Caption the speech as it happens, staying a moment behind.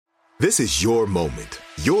This is your moment,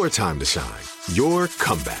 your time to shine, your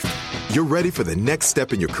comeback. You're ready for the next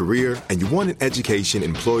step in your career, and you want an education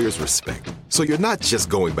employers respect. So you're not just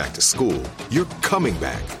going back to school, you're coming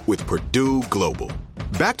back with Purdue Global.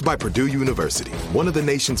 Backed by Purdue University, one of the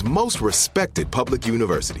nation's most respected public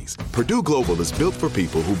universities, Purdue Global is built for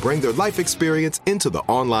people who bring their life experience into the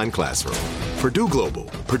online classroom. Purdue Global,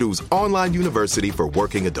 Purdue's online university for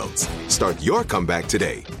working adults. Start your comeback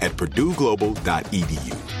today at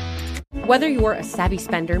purdueglobal.edu. Whether you're a savvy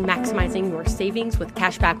spender maximizing your savings with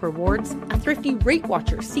cashback rewards, a thrifty rate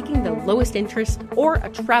watcher seeking the lowest interest, or a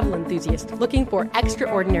travel enthusiast looking for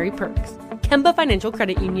extraordinary perks, Kemba Financial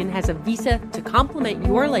Credit Union has a visa to complement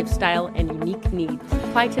your lifestyle and unique needs.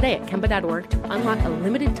 Apply today at Kemba.org to unlock a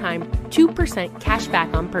limited time 2% cash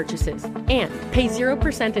back on purchases and pay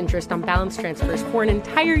 0% interest on balance transfers for an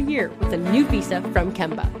entire year with a new visa from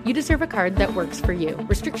Kemba. You deserve a card that works for you.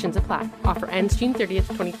 Restrictions apply. Offer ends June 30th,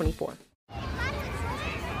 2024.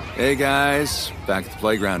 Hey guys, back at the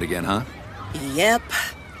playground again, huh? Yep.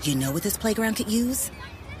 You know what this playground could use?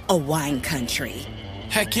 A wine country.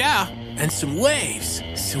 Heck yeah, and some waves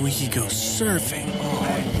so we could go surfing.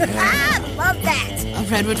 Oh, yeah. Love that. A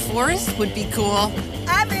redwood forest would be cool.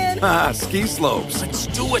 I'm in. Ski slopes. Let's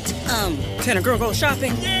do it. Can a girl go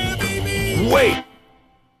shopping? Yeah, baby. Wait!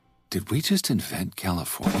 Did we just invent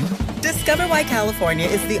California? Discover why California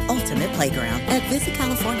is the ultimate playground at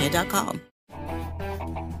visitcalifornia.com.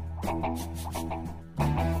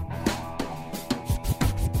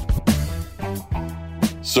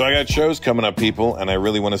 So I got shows coming up, people, and I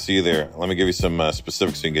really want to see you there. Let me give you some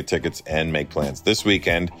specifics so you can get tickets and make plans. This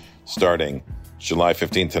weekend, starting July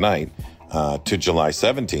 15th tonight to July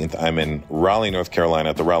 17th, I'm in Raleigh, North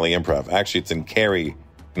Carolina at the Raleigh Improv. Actually, it's in Cary,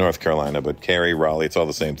 North Carolina, but Cary, Raleigh, it's all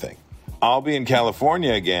the same thing. I'll be in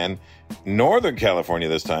California again, Northern California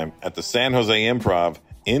this time, at the San Jose Improv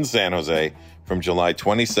in San Jose from July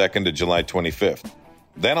 22nd to July 25th.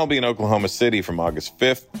 Then I'll be in Oklahoma City from August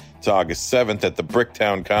 5th to August 7th at the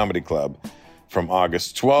Bricktown Comedy Club. From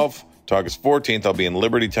August 12th to August 14th, I'll be in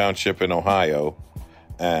Liberty Township in Ohio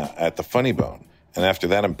at the Funny Bone. And after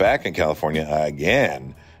that, I'm back in California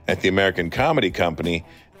again at the American Comedy Company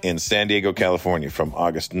in San Diego, California from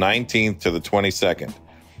August 19th to the 22nd.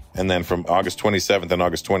 And then from August 27th and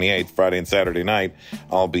August 28th, Friday and Saturday night,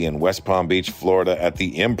 I'll be in West Palm Beach, Florida at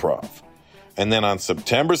the Improv. And then on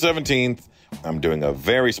September 17th, I'm doing a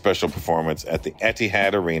very special performance at the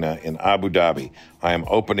Etihad Arena in Abu Dhabi. I am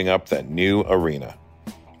opening up that new arena.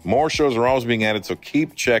 More shows are always being added, so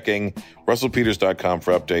keep checking russellpeters.com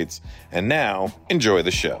for updates. And now, enjoy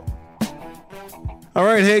the show. All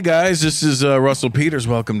right, hey guys, this is Russell Peters.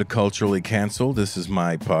 Welcome to Culturally Canceled. This is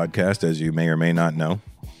my podcast, as you may or may not know.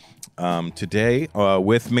 Today,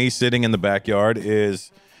 with me sitting in the backyard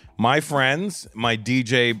is my friends, some of my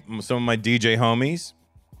DJ homies.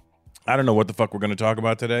 I don't know what the fuck we're going to talk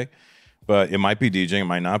about today, but it might be DJing, it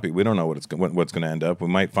might not be. We don't know what's going to end up. We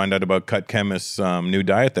might find out about Cut Chemist's new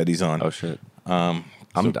diet that he's on. Oh shit! I'm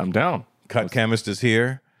down. Cut Chemist is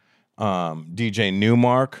here. DJ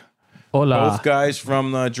Newmark. Hola. Both guys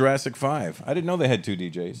from Jurassic 5. I didn't know they had two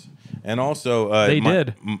DJs. And also, they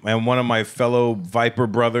did. And one of my fellow Viper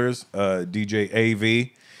brothers, DJ AV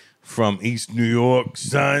from East New York,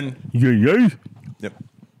 son. Yeah. Yep.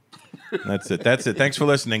 That's it. Thanks for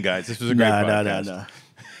listening, guys. This was a great podcast. Nah.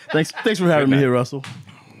 Thanks for having me here, Russell.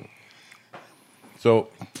 So,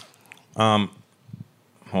 hold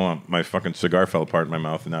on. My fucking cigar fell apart in my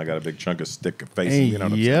mouth, and now I got a big chunk of stick of face. Hey, you know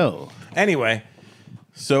what I'm saying? Anyway,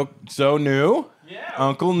 so new. Yeah.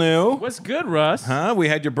 Uncle New. What's good, Russ? Huh? We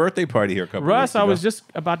had your birthday party here a couple Russ, weeks ago. I was just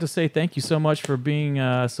about to say thank you so much for being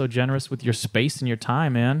so generous with your space and your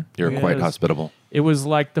time, man. You're quite hospitable. It was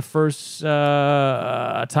like the first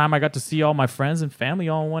time I got to see all my friends and family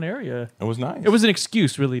all in one area. It was nice. It was an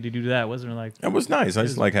excuse, really, to do that, wasn't it? Like it was nice. I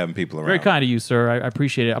just like having people around. Very kind of you, sir. I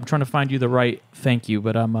appreciate it. I'm trying to find you the right thank you,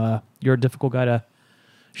 but you're a difficult guy to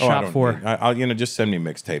shop for. I'll just send me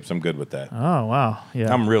mixtapes. I'm good with that. Oh wow,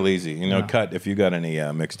 yeah. I'm real easy. Cut. If you got any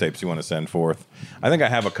mixtapes you want to send forth, I think I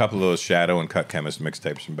have a couple of those Shadow and Cut Chemist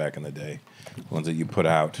mixtapes from back in the day, ones that you put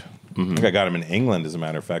out. Mm-hmm. I think I got them in England, as a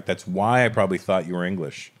matter of fact. That's why I probably thought you were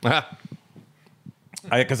English.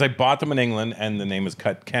 Because I bought them in England, and the name is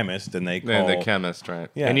Cut Chemist, and they call... the chemist, right?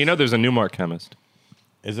 Yes. And there's a Newmark chemist.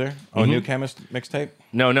 Is there? Oh, a new chemist mixtape?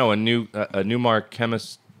 No, a Newmark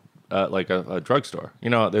chemist, like a drugstore.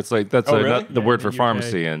 It's like that's really? the word for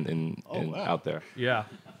pharmacy in out there. Yeah.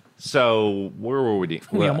 So where were we?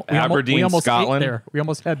 Aberdeen, we almost Scotland. Ate there. We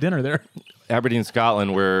almost had dinner there. Aberdeen,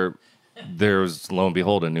 Scotland, where there's lo and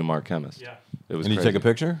behold a Newmark chemist. Yeah. It was. Can you crazy. take a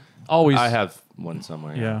picture? Always. I have one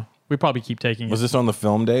somewhere. Yeah. We probably keep taking it. Was this on the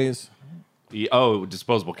film days?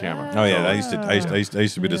 Disposable camera. Oh yeah, I used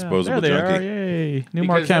to be disposable there they junkie. are. Yay.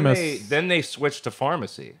 Newmark Chemist. Then they switched to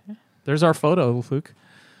pharmacy. There's our photo, Luke.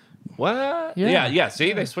 What? Yeah. Yeah.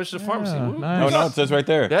 See, they switched to pharmacy. Ooh. Nice. Oh no, it says right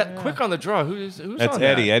there. That quick on the draw. Who's That's on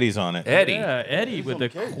Eddie. that? Eddie's on it. Eddie. Yeah, Eddie with the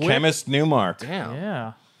quick. Chemist Newmark. Damn.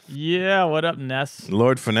 Yeah. Yeah, what up, Ness?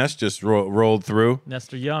 Lord Finesse just rolled through.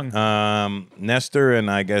 Nestor Young. Nestor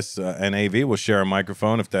and I guess and AV will share a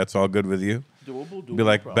microphone if that's all good with you. Be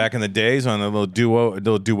like back in the days on a little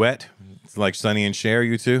duet. It's like Sonny and Cher,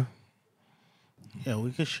 you two. Yeah,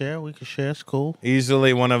 we could share. It's cool.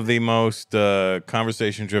 Easily one of the most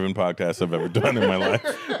conversation-driven podcasts I've ever done in my life.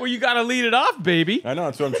 Well, you got to lead it off, baby. I know,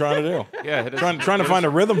 that's what I'm trying to do. Yeah. Trying to find a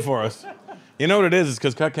rhythm for us. You know what it is? It's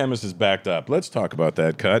because Cut Chemist is backed up. Let's talk about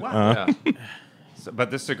that, Cut. Yeah.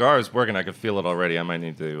 But this cigar is working. I can feel it already. I might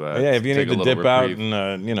need to. Yeah, if you take need a to little dip out reprieve.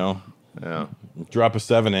 and Yeah. drop a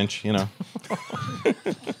 7-inch,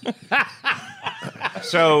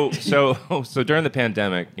 So during the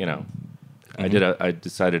pandemic, I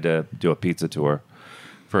decided to do a pizza tour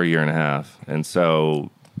for a year and a half, and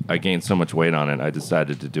so I gained so much weight on it. I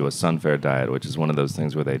decided to do a Sunfare diet, which is one of those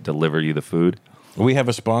things where they deliver you the food. We have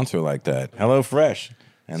a sponsor like that, HelloFresh,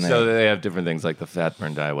 and So they have different things like the fat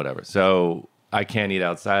burn diet, whatever. So I can't eat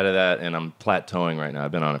outside of that, and I'm plateauing right now.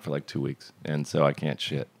 I've been on it for like 2 weeks, and so I can't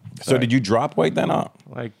shit. So did you drop weight then?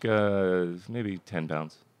 Like maybe 10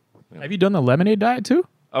 pounds. Have you done the lemonade diet too?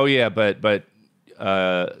 Oh yeah, but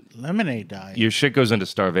Lemonade diet. your shit goes into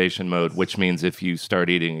starvation mode, which means if you start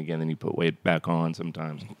eating again, then you put weight back on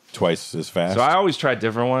sometimes. Twice as fast. So I always try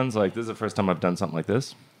different ones. Like this is the first time I've done something like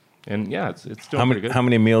this, and yeah, it's doing pretty good. How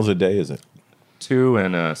many meals a day is it? 2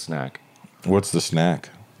 and a snack, What's the snack?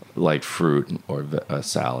 like fruit or a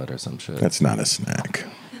salad or some shit. That's not a snack.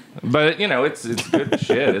 But it's good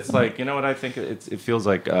shit. It's like what I think it feels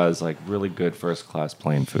like is like really good first class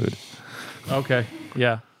plane food. Okay.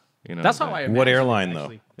 Yeah. That's how I imagine What it, airline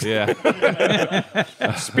actually. though?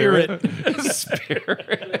 Yeah. Spirit.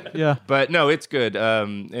 Spirit. Yeah. But no, it's good.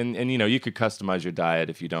 And you could customize your diet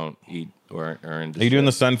if you don't eat or into Are you doing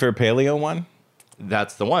the shit. Sunfare Paleo one?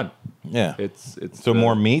 That's the one. Yeah. It's So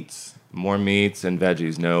more meats? More meats and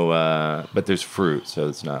veggies. No, but there's fruit, so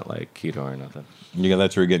it's not like keto or nothing.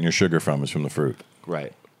 That's where you're getting your sugar from, is from the fruit.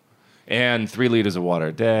 Right. And 3 liters of water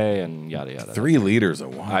a day and yada yada. 3 liters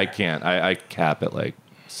of water. I can't. I cap at like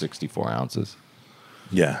 64 ounces.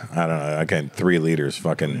 Yeah, I don't know. I can't. 3 liters,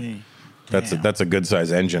 fucking. That's a good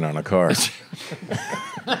size engine on a car.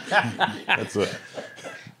 That's a.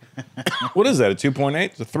 What is that? A 2.8?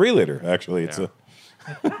 It's a 3 liter. Actually, it's a.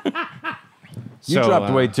 You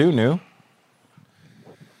dropped weight too, New.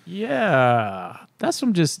 Yeah. That's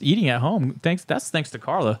from just eating at home. That's thanks to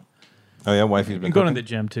Carla. Oh yeah, wifey's been I'm going to cooking? the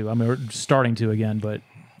gym too. I mean, we're starting to again, but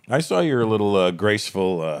I saw your little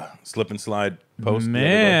graceful slip and slide post. the other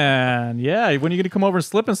day. man, yeah. When are you going to come over and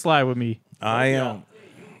slip and slide with me? I will.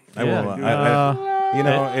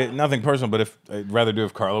 Yeah. Nothing personal, but if I'd rather do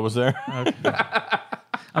if Carla was there.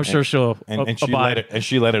 I'm sure she'll and she abide. let it. And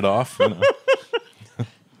she let it off.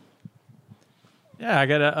 Yeah, I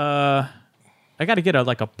gotta get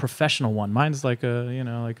a professional one. Mine's like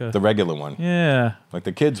The regular one, yeah. like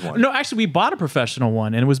the kids one. No, actually, we bought a professional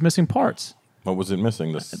one and it was missing parts. What was it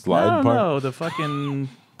missing? The slide part. No, the fucking.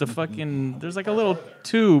 There's like a little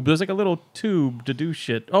tube. There's like a little tube to do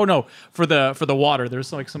shit. Oh no, for the water.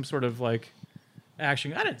 There's like some sort of like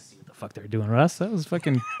action. I didn't see what the fuck they were doing, Russ. I was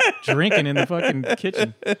fucking drinking in the fucking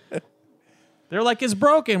kitchen. They're like, it's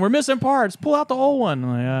broken. We're missing parts. Pull out the old one. I'm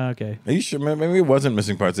like, okay. Are you sure? Maybe it wasn't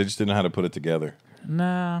missing parts. They just didn't know how to put it together.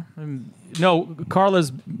 Nah. No,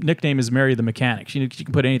 Carla's nickname is Mary the Mechanic. She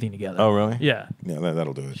can put anything together. Oh, really? Yeah. Yeah,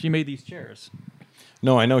 that'll do it. She made these chairs.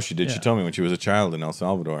 No, I know she did. Yeah. She told me when she was a child in El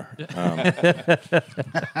Salvador.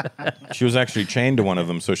 She was actually chained to one of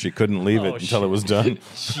them, so she couldn't leave it until it was done.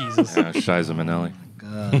 Jesus. Shiza Minnelli.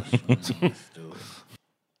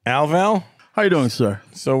 Alval? How you doing, sir?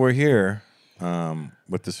 So we're here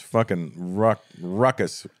with this fucking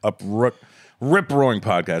ruckus, rip-roaring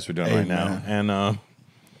podcast we're doing right now.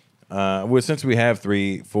 And since we have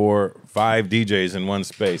 3, 4, 5 DJs in one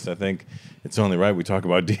space, I think it's only right we talk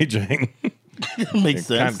about DJing. Makes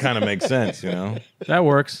sense. Kind of makes sense, That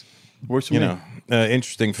works. Works for me.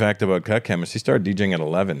 Interesting fact about Cut Chemist, he started DJing at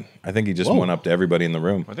 11. I think he just went up to everybody in the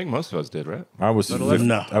room. I think most of us did, right? I was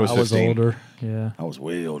No, I was 15. older. Yeah. I was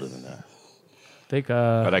way older than that. I think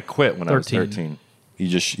But I quit when I was 13.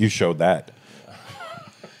 13. You showed that.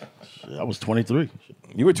 I was 23.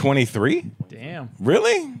 You were 23? Damn.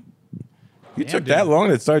 Really? You took that long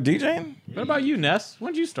to start DJing? What about you, Ness?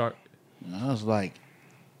 When did you start? I was like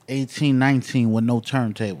 18, 19 with no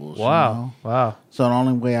turntables. Wow. You know? Wow. So the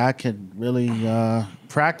only way I could really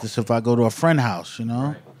practice if I go to a friend house, you know.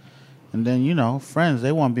 Right. And then, you know, friends,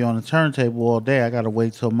 they want to be on the turntable all day. I got to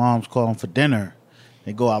wait till mom's calling for dinner.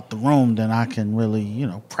 They go out the room, then I can really, you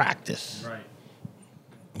know, practice. Right.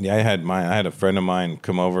 Yeah, I had a friend of mine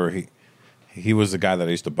come over. He was the guy that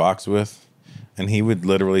I used to box with, and he would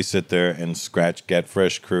literally sit there and scratch Get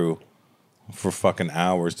Fresh Crew for fucking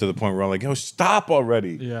hours to the point where I'm like, yo, stop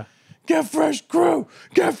already. Yeah. Get Fresh Crew,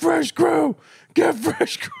 Get Fresh Crew, Get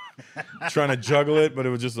Fresh Crew. Trying to juggle it, but it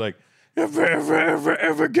was just like,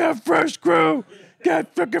 ever Get Fresh Crew,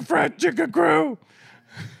 Get fucking Fresh Chicken Crew.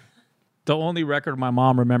 The only record my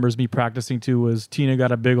mom remembers me practicing to was "Tina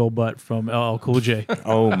Got a Big Ol' Butt" from LL Cool J.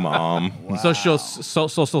 Oh, mom! Wow. So she'll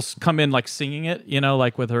come in like singing it, you know,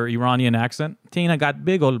 like with her Iranian accent. Tina got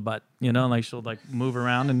big old butt, you know, and like she'll like move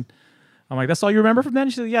around, and I'm like, "That's all you remember from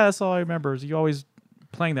then?" She said, "Yeah, that's all I remember. You always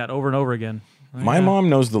playing that over and over again." Like, my mom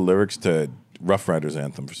knows the lyrics to Rough Riders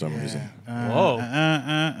anthem for some reason. Whoa,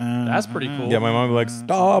 that's pretty cool. Yeah, my mom would be like,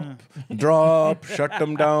 stop, drop, shut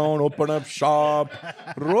them down, open up shop,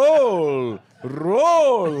 roll.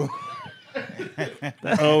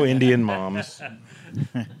 Oh, Indian moms.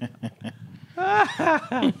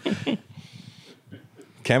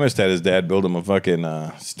 Chemist had his dad build him a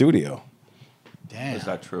fucking studio. Damn. Is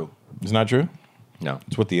that true? It's not true? No.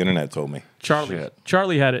 It's what the internet told me. Charlie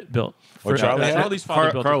had it built. Charlie had it? Charlie's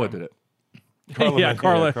father built Carla it. did it.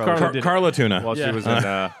 Carla did it. Carla Tuna. While she was in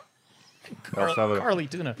El Salvador. Carly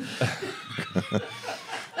Tuna.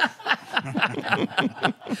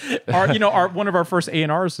 One of our first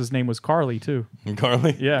A&Rs, his name was Carly too.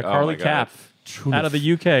 Carly? Yeah, Carly Cap. Out of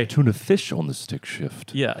the UK. Tuna fish on the stick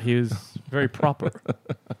shift. Yeah, he was very proper.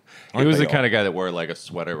 He was the kind of guy that wore like a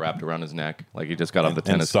sweater wrapped around his neck, like he just got off the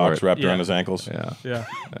tennis socks court. wrapped around his ankles. Yeah.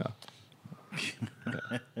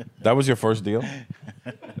 That was your first deal?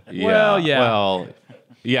 Well, yeah. Well,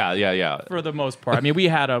 yeah. For the most part, I mean, we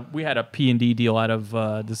had a P&D deal out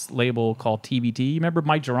of this label called TBT. You remember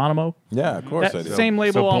Mike Geronimo? Yeah, of course I do. Same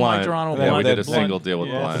label on Mike Blind. Geronimo. Yeah, Blind. we did a Blind. single deal with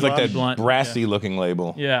Blind. It's like that Blunt. brassy looking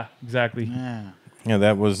label. Yeah, exactly. Yeah,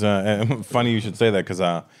 that was funny. You should say that because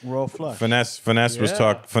Royal Flush.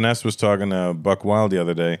 Finesse was talking to Buck Wild the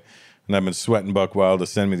other day, and I've been sweating Buck Wild to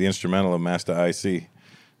send me the instrumental of Master IC.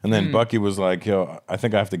 And then Bucky was like, yo, I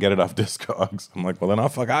think I have to get it off Discogs. I'm like, well, then I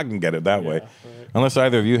can get it that way. Right. Unless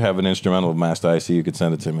either of you have an instrumental of Master IC, you could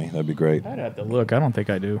send it to me. That'd be great. I'd have to look. I don't think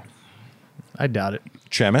I do. I doubt it.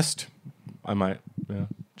 Chemist? I might. Yeah.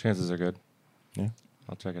 Chances are good. Yeah.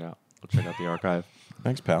 I'll check it out. I'll check out the archive.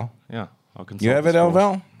 Thanks, pal. Yeah. I'll consult. You have it,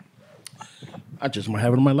 Elvel? I just might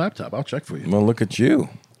have it on my laptop. I'll check for you. Well, look at you.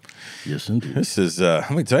 Yes, indeed. This is, let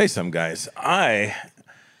me tell you something, guys.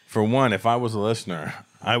 For one, if I was a listener,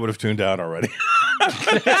 I would have tuned out already.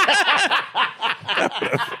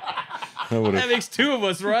 That makes two of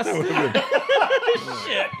us, Russ. Shit.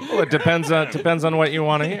 Well, it depends on what you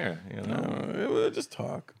want to hear. You know? Just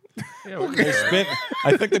talk. Yeah,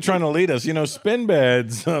 I think they're trying to lead us. You know, Spin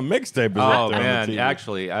Bed's mixtape is Oh up there man, on the TV.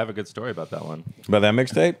 actually, I have a good story about that one. About that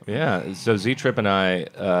mixtape? Yeah. So Z-Trip and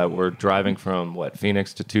I were driving from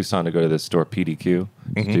Phoenix to Tucson to go to this store PDQ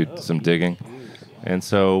to do some digging. And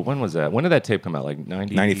so when was that? When did that tape come out? Like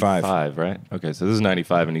 95, right? Okay, so this is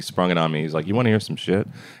 95, and he sprung it on me. He's like, "You want to hear some shit?"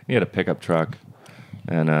 He had a pickup truck,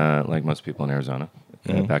 and like most people in Arizona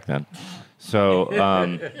back then. So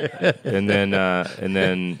and then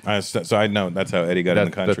so I know that's how Eddie got in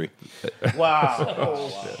the country. Wow.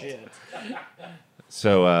 Oh, shit.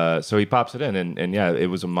 So he pops it in, and yeah,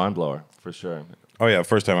 it was a mind blower for sure. Oh yeah,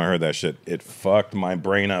 first time I heard that shit, it fucked my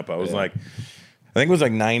brain up. I was like, I think it was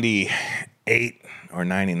like 98 or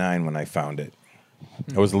 99 when I found it.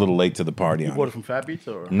 I was a little late to the party. You bought it from Fat Beats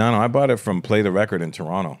or? No, I bought it from Play the Record in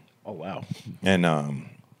Toronto. Oh wow. And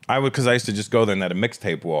because I used to just go there and had a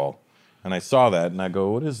mixtape wall, and I saw that and I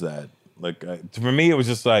go, what is that? Like for me, it was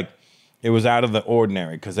just like it was out of the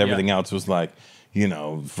ordinary because everything else was like, you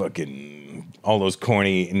know, fucking all those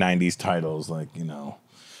corny 90s titles like, you know,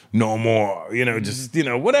 No More, you know, just, you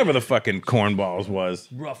know, whatever the fucking cornballs was.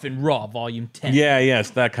 Rough and Raw, Volume 10. Yeah, yes,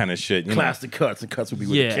 that kind of shit. You Classic cuts. The cuts would be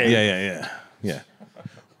with a K. Yeah.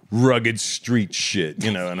 Rugged street shit,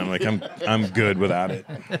 you know, and I'm like, I'm good without it.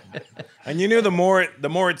 And you knew the more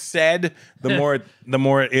it said, the more it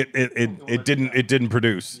didn't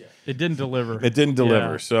produce. It didn't deliver. It didn't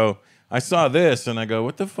deliver. Yeah. So I saw this and I go,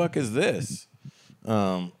 what the fuck is this?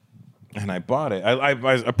 And I bought it.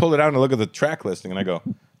 I pulled it out and I look at the track listing and I go,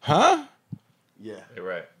 huh? Yeah. You're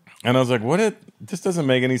right. And I was like, this doesn't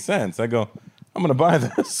make any sense. I go, I'm gonna buy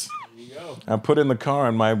this. There you go. I put it in the car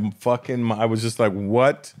and I was just like,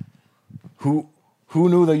 what? Who who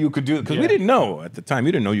knew that you could do it? Because we didn't know at the time.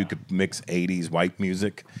 You didn't know you could mix 80s white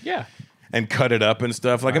music. Yeah. And cut it up and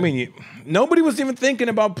stuff. Like, I mean, nobody was even thinking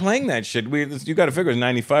about playing that shit. You got to figure it's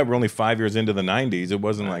 95. We're only 5 years into the 90s. It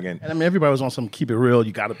wasn't like... And I mean, everybody was on some keep it real.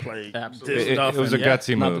 You got to play this stuff. It was a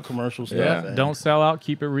gutsy not move. the commercial stuff. Yeah. Don't sell out.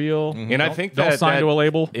 Keep it real. And I think don't that sign to a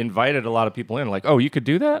label. Invited a lot of people in. Like, oh, you could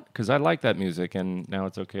do that? Because I like that music, and now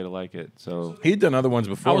it's okay to like it. So he'd done other ones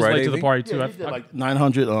before, I was right, late to AV? the party, too. Yeah, he did like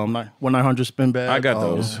 900, 900 spin bag. I got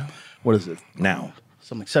those. What is it? Now.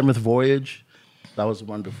 Something like Seventh Voyage. That was the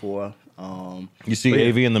one before. You see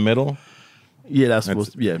AV in the middle? Yeah, that's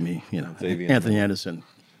supposed to be me. You know, Anthony Anderson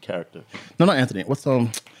character. No, not Anthony. What's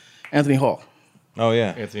Anthony Hall? Oh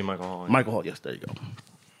yeah, Anthony Michael Hall. Yeah. Michael Hall. Yes, there you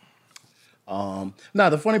go. Now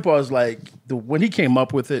the funny part is like when he came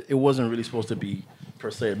up with it, it wasn't really supposed to be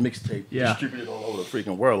per se a mixtape distributed all over the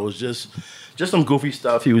freaking world. It was just some goofy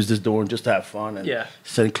stuff he was just doing just to have fun and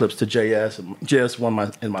sending clips to JS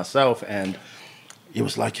and myself and. It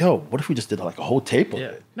was like, yo, what if we just did like a whole tape of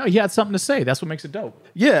it? No, he had something to say. That's what makes it dope.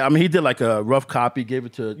 Yeah, I mean, he did like a rough copy, gave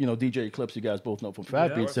it to DJ Eclipse, you guys both know from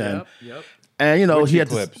Fat Beats, and Which he had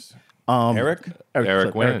Eclipse?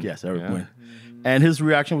 Eric Wynn. Yes, Eric Wynn. And his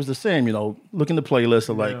reaction was the same. Looking at the playlist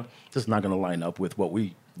of like, this is not going to line up with what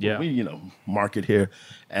we market here.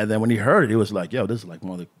 And then when he heard it, he was like, yo, this is like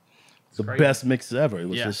one of the best mixes ever. It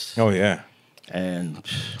was just and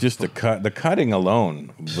just the cutting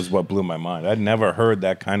alone was what blew my mind. I'd never heard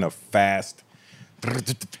that kind of fast. I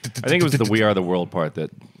think it was the "We Are the World" part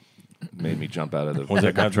that made me jump out of the. Was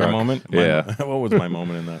that your moment? Yeah. What was my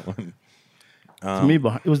moment in that one? To me,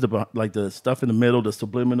 it was the stuff in the middle, the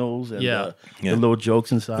subliminals, and the little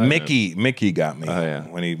jokes inside. Mickey got me.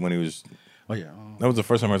 When he was. Oh yeah. That was the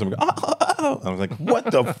first time I heard someone go, I was like,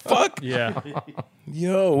 what the fuck? Yeah.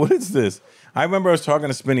 Yo, what is this? I remember I was talking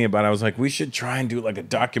to Spinny about it. I was like, we should try and do like a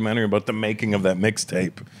documentary about the making of that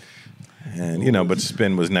mixtape. And, but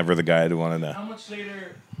Spin was never the guy who wanted to. How much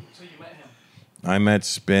later until you met him? I met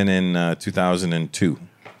Spin in 2002.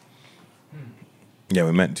 Yeah,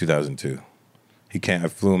 we met in 2002. I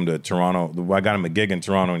flew him to Toronto. I got him a gig in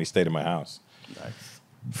Toronto and he stayed at my house. Nice.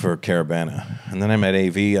 For Caravana. And then I met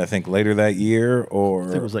AV, I think, later that year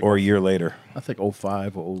or a year later. I think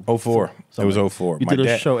 05 or 04. It was 04. You did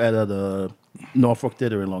a show at the Norfolk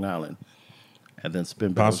Theater in Long Island. And then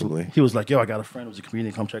Spin Back. Possibly. He was like, yo, I got a friend who's a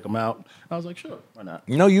comedian. Come check him out. I was like, sure. Why not?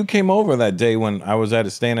 No, you came over that day when I was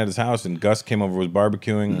staying at his house and Gus came over, was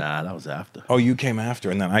barbecuing. Nah, that was after. Oh, you came after.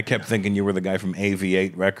 And then I kept thinking you were the guy from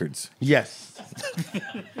AV8 Records. Yes.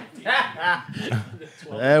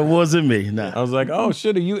 That wasn't me. Nah. I was like, oh,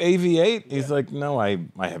 shit, are you AV8? He's like, no, I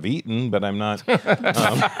have eaten, but I'm not.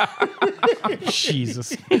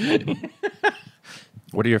 Jesus.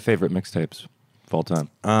 What are your favorite mixtapes of all time?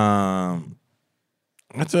 I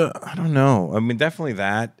don't know. I mean, definitely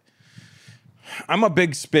that. I'm a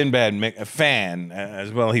big Spin Bad fan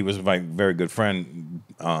as well. He was my very good friend,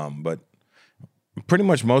 but pretty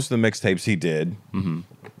much most of the mixtapes he did. Mm-hmm.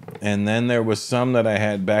 And then there was some that I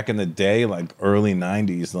had back in the day, like early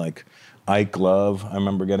 90s, like Ike Love. I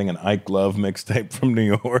remember getting an Ike Love mixtape from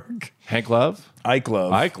New York. Hank Love? Ike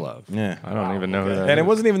Love. Ike Love. Yeah. I don't even know who that is. And it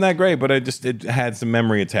wasn't even that great, but it had some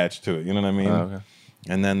memory attached to it. You know what I mean? Oh, okay.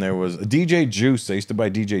 And then there was DJ Juice. I used to buy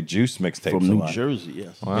DJ Juice mixtapes From a New lot. Jersey,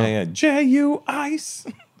 yes. Wow. Yeah. J.U. Ice.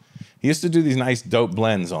 He used to do these nice dope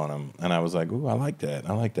blends on them. And I was like, ooh, I like that.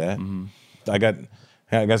 Mm-hmm.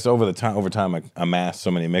 I guess over time I amassed so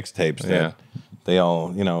many mixtapes that they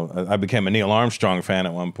all, I became a Neil Armstrong fan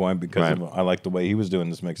at one point because I liked the way he was doing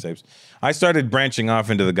his mixtapes. I started branching off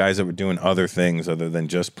into the guys that were doing other things other than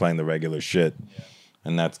just playing the regular shit. Yeah.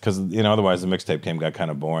 And that's because, otherwise the mixtape game got kind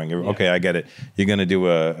of boring. Okay, I get it. You're going to do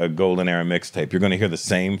a golden era mixtape. You're going to hear the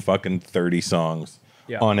same fucking 30 songs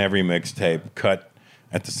on every mixtape, cut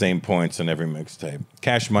at the same points on every mixtape.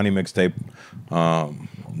 Cash Money mixtape,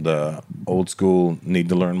 the old school Need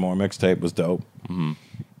to Learn More mixtape was dope. Mm-hmm.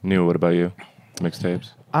 Neil, what about you?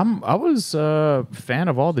 Mixtapes? I was a fan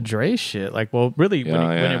of all the Dre shit. Like, well, really,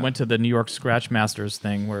 when it went to the New York Scratch Masters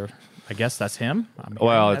thing where... I guess that's him.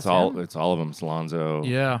 It's all of them. It's Alonzo.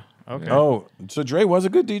 Yeah. Okay. Yeah. Oh, so Dre was a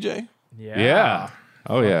good DJ. Yeah.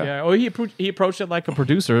 Oh yeah. Yeah. Oh, he approached it like a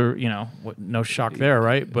producer. No shock there,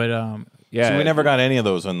 right? But So we never got any of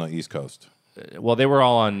those on the East Coast. Well, they were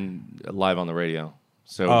all live on the radio.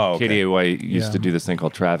 So KDAY used to do this thing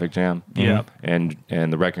called Traffic Jam. Yeah. And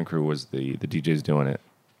the Wrecking Crew was the DJs doing it.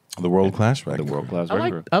 The World Class Wrecking. The World Class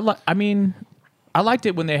Wrecking Crew. I liked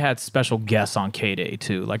it when they had special guests on K-Day,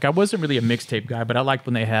 too. Like, I wasn't really a mixtape guy, but I liked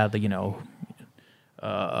when they had Joe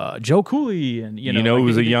Cooley and, who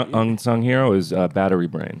was a young unsung hero is Battery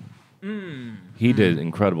Brain. He did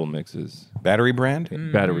incredible mixes. Battery Brand?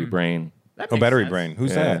 Battery Brain. Battery Brain.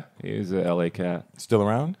 Who's that? He's a LA cat. Still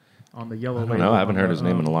around? On the yellow. I don't know. I haven't heard his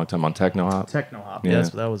name in a long time. On Techno Hop. Techno Hop. Yeah. Yes,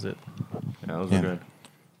 that was it. Yeah, those were good.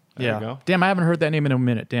 There you go. Damn, I haven't heard that name in a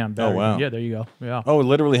minute. Damn. Battery. wow. Yeah, there you go. Yeah. Oh, it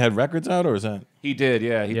literally had records out, or is that? He did,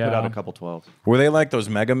 yeah. He put Yeah. out a couple 12s. Were they like those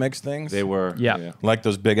Mega Mix things? They were. Yeah. Like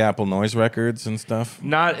those Big Apple Noise records and stuff?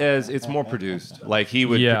 Not as, it's more produced. Like he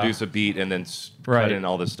would Yeah. produce a beat and then Right. cut in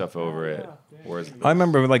all this stuff over it. Whereas I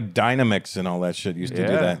remember like Dynamix and all that shit used to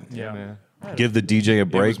do that. Yeah. Give the DJ a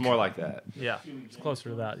It break. was more like that. Yeah. It's closer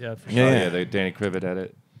to that. Yeah. For Yeah. sure. Oh, yeah, Danny Krivit had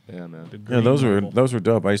it. Yeah, man. Yeah, those were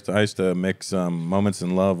dope. I used to mix Moments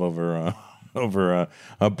in Love over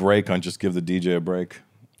a break on Just Give the DJ a Break.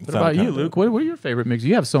 What about you, Luke? What are your favorite mixes?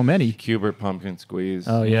 You have so many. Cubert Pumpkin Squeeze.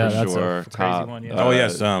 Oh, yeah, for that's a sure. crazy Top. one, yeah. Oh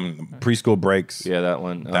yes, Preschool Breaks. Yeah, that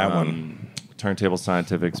one. That one. Turntable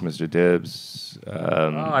Scientifics, Mr. Dibbs.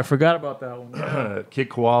 I forgot about that one. Kid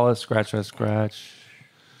Koala, Scratch That Scratch.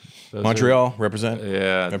 Those Montreal, represent.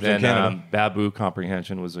 Yeah, Represent then Canada. Babu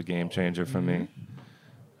Comprehension was a game changer for me.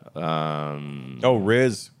 Oh,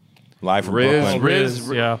 Riz. Live from Riz,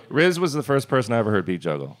 Brooklyn. Riz was the first person I ever heard beat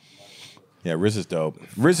juggle. Yeah, Riz is dope.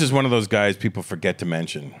 Riz is one of those guys people forget to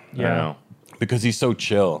mention. I know. Because he's so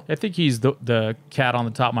chill. I think he's the cat on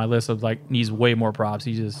the top of my list of like needs way more props.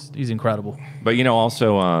 He's incredible. But you know,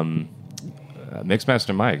 also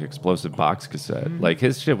Mixmaster Mike, Explosive Box Cassette. Like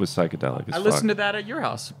his shit was psychedelic as I fuck. listened to that at your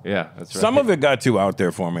house. Yeah, that's right. Some of it got too out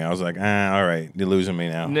there for me. I was like, all right, you're losing me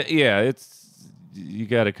now. Yeah, it's you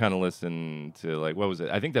got to kind of listen to like what was it?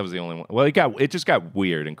 I think that was the only one. Well, it just got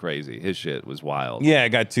weird and crazy. His shit was wild. Yeah, I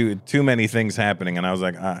got too many things happening, and I was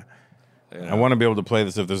like, I want to be able to play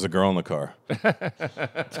this if there's a girl in the car.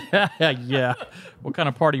 Yeah. What kind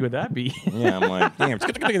of party would that be? Yeah, I'm like, damn.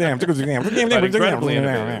 But incredibly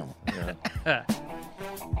innovative.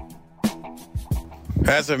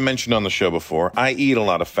 As I've mentioned on the show before, I eat a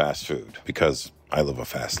lot of fast food because I live a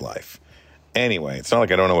fast life. Anyway, it's not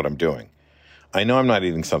like I don't know what I'm doing. I know I'm not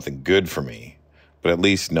eating something good for me, but at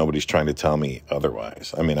least nobody's trying to tell me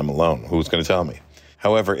otherwise. I mean, I'm alone. Who's going to tell me?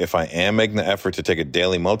 However, if I am making the effort to take a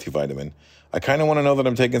daily multivitamin, I kind of want to know that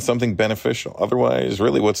I'm taking something beneficial. Otherwise,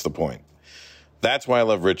 really, what's the point? That's why I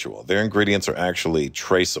love Ritual. Their ingredients are actually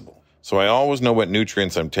traceable, so I always know what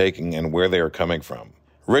nutrients I'm taking and where they are coming from.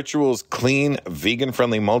 Ritual's clean,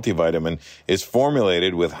 vegan-friendly multivitamin is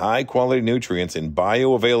formulated with high-quality nutrients in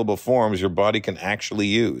bioavailable forms your body can actually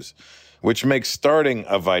use, which makes starting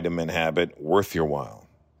a vitamin habit worth your while.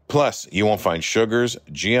 Plus, you won't find sugars,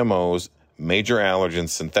 GMOs, major allergens,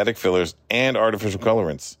 synthetic fillers, and artificial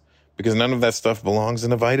colorants, because none of that stuff belongs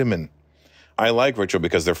in a vitamin. I like Ritual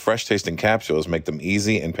because their fresh-tasting capsules make them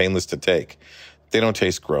easy and painless to take. They don't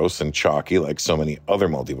taste gross and chalky like so many other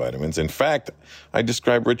multivitamins. In fact, I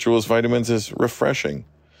describe Ritual's vitamins as refreshing.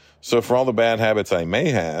 So for all the bad habits I may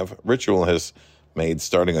have, Ritual has made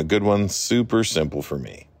starting a good one super simple for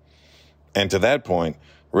me. And to that point,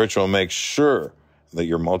 Ritual makes sure that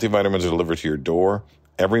your multivitamins are delivered to your door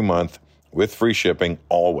every month with free shipping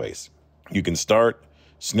always. You can start,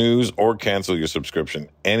 snooze, or cancel your subscription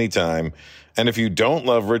anytime. And if you don't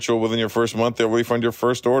love Ritual within your first month, they'll refund your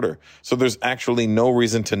first order. So there's actually no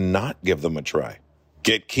reason to not give them a try.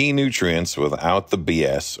 Get key nutrients without the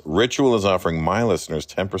BS. Ritual is offering my listeners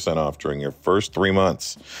 10% off during your first 3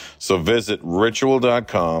 months. So visit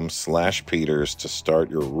ritual.com/Peters to start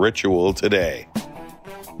your ritual today.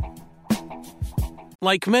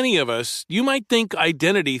 Like many of us, you might think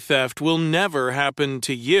identity theft will never happen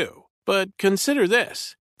to you. But consider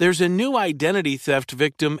this. There's a new identity theft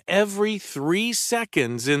victim every 3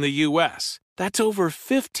 seconds in the U.S. That's over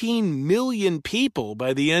 15 million people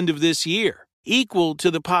by the end of this year, equal to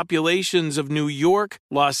the populations of New York,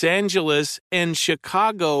 Los Angeles, and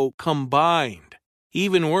Chicago combined.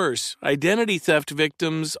 Even worse, identity theft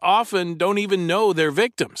victims often don't even know they're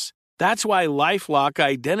victims. That's why LifeLock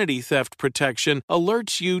Identity Theft Protection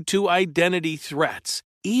alerts you to identity threats,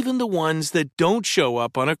 even the ones that don't show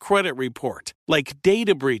up on a credit report, like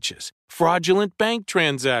data breaches, fraudulent bank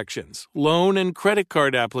transactions, loan and credit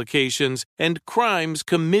card applications, and crimes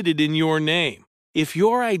committed in your name. If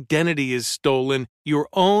your identity is stolen, your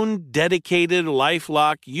own dedicated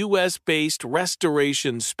LifeLock U.S.-based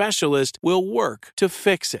restoration specialist will work to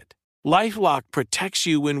fix it. LifeLock protects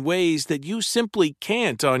you in ways that you simply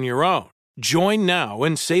can't on your own. Join now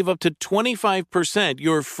and save up to 25%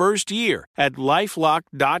 your first year at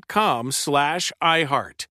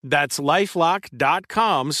LifeLock.com/iHeart. That's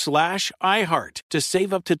LifeLock.com/iHeart to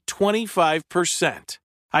save up to 25%.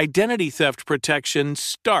 Identity theft protection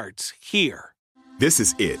starts here. This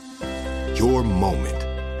is it. Your moment.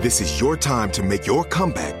 This is your time to make your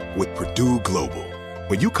comeback with Purdue Global.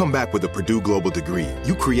 When you come back with a Purdue Global degree,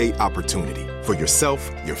 you create opportunity for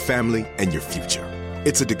yourself, your family, and your future.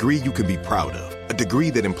 It's a degree you can be proud of, a degree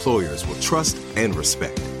that employers will trust and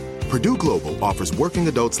respect. Purdue Global offers working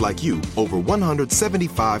adults like you over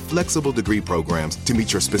 175 flexible degree programs to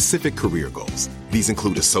meet your specific career goals. These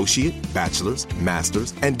include associate, bachelor's,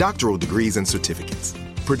 master's, and doctoral degrees and certificates.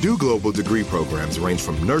 Purdue Global degree programs range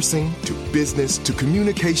from nursing to business to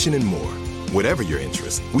communication and more. Whatever your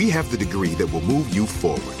interest, we have the degree that will move you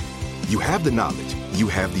forward. You have the knowledge, you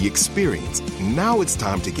have the experience. Now it's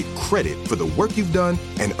time to get credit for the work you've done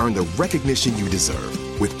and earn the recognition you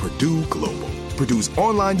deserve with Purdue Global, Purdue's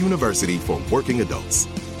online university for working adults.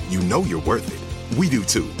 You know you're worth it. We do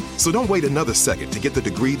too. So don't wait another second to get the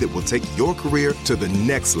degree that will take your career to the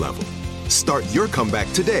next level. Start your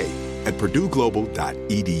comeback today at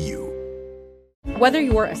purdueglobal.edu. Whether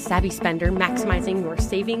you're a savvy spender maximizing your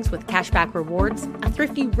savings with cashback rewards, a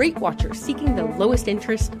thrifty rate watcher seeking the lowest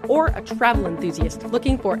interest, or a travel enthusiast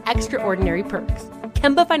looking for extraordinary perks,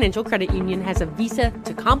 Kemba Financial Credit Union has a visa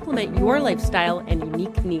to complement your lifestyle and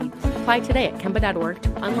unique needs. Apply today at Kemba.org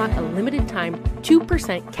to unlock a limited time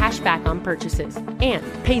 2% cash back on purchases and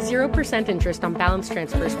pay 0% interest on balance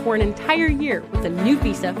transfers for an entire year with a new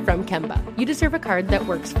visa from Kemba. You deserve a card that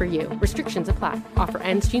works for you. Restrictions apply. Offer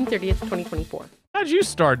ends June 30th, 2024. How'd you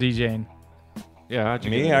start DJing? Yeah, how'd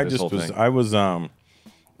you Me, get I into this just whole was. thing? I was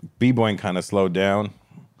b-boying kind of slowed down,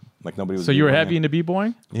 like nobody was. So you were b-boying. heavy into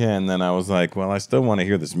b-boying? Yeah, and then I was like, well, I still want to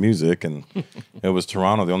hear this music, and it was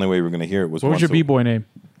Toronto. The only way we were going to hear it was. What was once your a- b-boy name?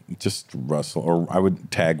 Just Russell, or I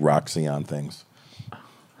would tag Roxy on things.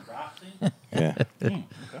 Yeah.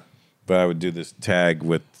 But I would do this tag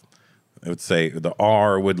with, I would say the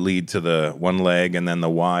R would lead to the one leg, and then the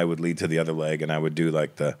Y would lead to the other leg, and I would do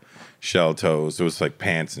like the shell toes. It was like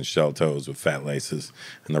pants and shell toes with fat laces,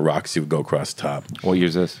 and the Roxy would go across the top. What year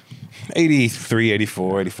is this? 83,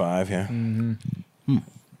 84, 85, yeah. Mm-hmm.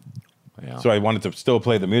 Yeah. So I wanted to still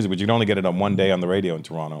play the music, but you could only get it on one day on the radio in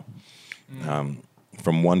Toronto,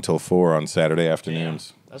 from 1 till 4 on Saturday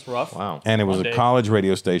afternoons. That's rough. Wow. And it was One a day. college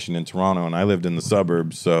radio station in Toronto, and I lived in the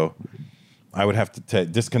suburbs, so I would have to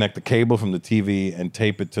disconnect the cable from the TV and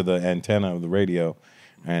tape it to the antenna of the radio.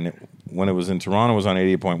 And when it was in Toronto, it was on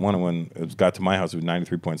 88.1, and when it got to my house, it was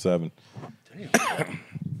 93.7.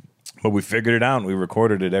 But we figured it out, and we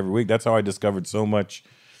recorded it every week. That's how I discovered so much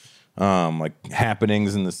like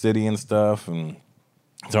happenings in the city and stuff, and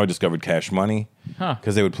that's how I discovered Cash Money, Huh.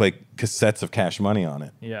 because they would play cassettes of Cash Money on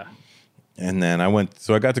it. Yeah. And then I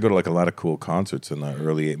got to go to like a lot of cool concerts in the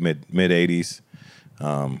early mid 80s.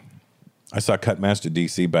 I saw Cutmaster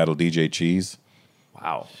DC battle DJ Cheese.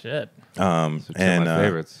 Wow. Shit. And two of my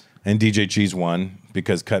favorites. And DJ Cheese won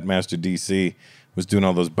because Cutmaster DC was doing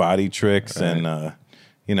all those body tricks, Right. and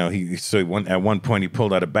at one point he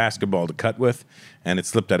pulled out a basketball to cut with, and it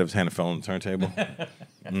slipped out of his hand and fell on the turntable.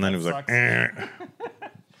 And then he was like, "Eh."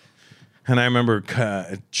 And I remember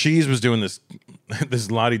Cheese was doing this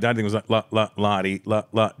lottie dottie thing. It was like lottie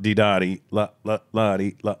dee dottie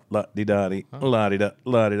lottie dee dottie lottie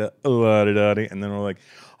dottie, and then we're like,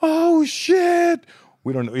 oh shit.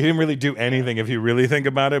 We didn't really do anything if you really think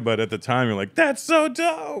about it, but at the time you're like, that's so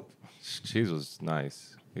dope. Cheese was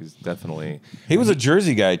nice. He's definitely. He was a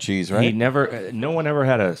Jersey guy, Cheese, right? He never. No one ever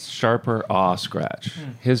had a sharper awe scratch.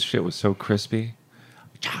 His shit was so crispy.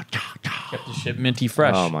 Kept the shit minty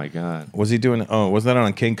fresh. Oh my god. Was he doing? Oh, was that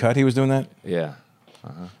on King Cut? He was doing that. Yeah.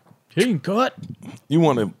 King Cut. You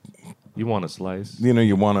want a slice?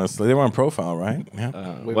 You want to. They were on Profile, right?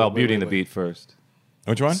 Yeah. Beauty and the Beat first.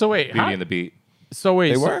 Which one? So wait, Beauty how- and the Beat. So wait,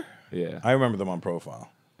 They so- were. Yeah. I remember them on Profile.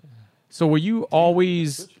 So were you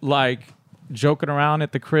always like joking around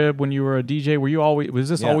at the crib when you were a DJ? Were you always? Was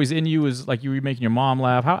this Yeah. always in you? Was like you were making your mom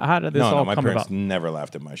laugh? How did this all my come parents about? never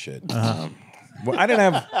laughed at my shit. Well, I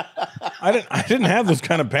didn't have those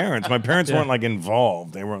kind of parents. My parents weren't like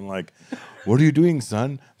involved. They weren't like, "What are you doing,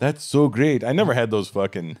 son? That's so great." I never had those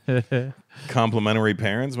fucking complimentary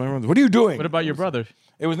parents. My parents, what are you doing? What about your brother?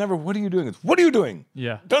 It was never, "What are you doing?" It's, "What are you doing?"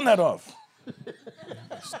 Yeah. Turn that off.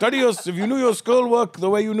 Study if you knew your schoolwork the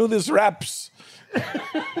way you knew this raps.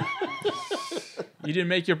 You didn't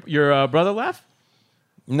make your brother laugh?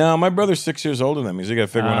 No, my brother's 6 years older than me. So you got to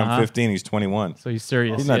figure when I'm 15, he's 21. So he's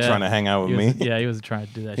serious. He's not yeah. trying to hang out with He was- me. Yeah, he wasn't trying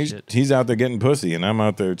to do that shit. He's out there getting pussy, and I'm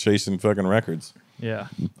out there chasing fucking records. Yeah.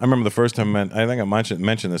 I remember the first time I think I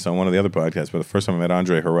mentioned this on one of the other podcasts, but the first time I met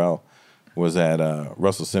Andre Harrell was at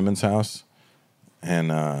Russell Simmons' house, and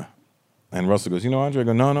Russell goes, "You know Andre?" I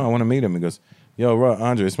go, "No, I want to meet him." He goes, "Yo,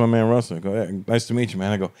 Andre, it's my man Russell." I go, "Hey, nice to meet you,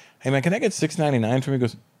 man." I go, "Hey, man, can I get $6.99 from you?" He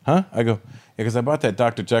goes, "Huh?" I go, "Yeah, because I bought that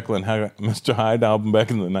Dr. Jekyll and Mr. Hyde album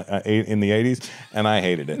back in the 80s, and I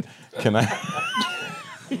hated it. Can I?"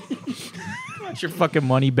 Want your fucking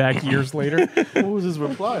money back years later. What was his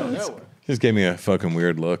reply on that one? Just gave me a fucking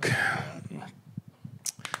weird look.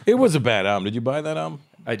 It was a bad album. Did you buy that album?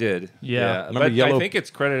 I did. Yeah. But I think it's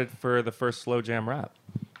credited for the first slow jam rap.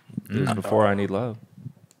 It was before I Need Love.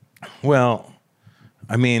 Well,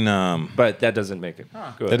 I mean, but that doesn't make it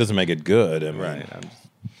good. That doesn't make it good. I mean, right.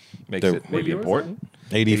 Makes it maybe important.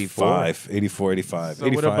 85, 84, 85. So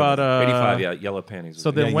what about 85? Yeah, Yellow Panties.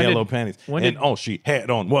 So then Yellow Panties. And all she had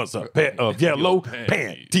on was a pair of yellow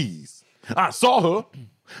panties. I saw her,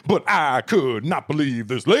 but I could not believe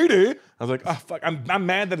this lady. I was like, oh, fuck. I'm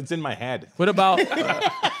mad that it's in my head. What about...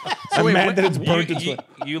 I'm mad that it's burnt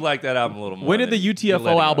you like that album a little more. When did the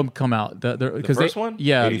UTFO album come out? The first one?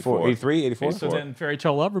 Yeah. 84, 83, 84. So then Fairy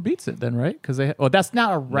Tale Lover beats it then, right? Because that's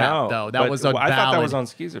not a rap, though. That was a ballad. I thought that was on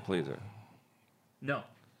Skeezer Pleaser. No.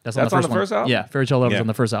 That's on the first album? Yeah, Fairy Tale Lover's on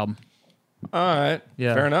the first album. All right.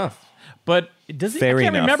 Yeah. Fair enough. But does he? I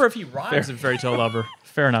can't remember if he rhymes in Fairy Tale Lover.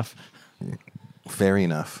 Fair enough. Fair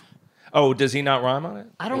enough. Oh, does he not rhyme on it?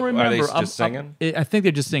 I don't remember. Are they just singing? I think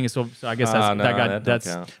they're just singing. So I guess that's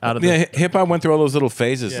out of the... Yeah, hip hop went through all those little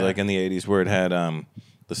phases like in the 80s where it had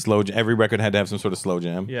the slow jam. Every record had to have some sort of slow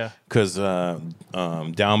jam. Yeah. Because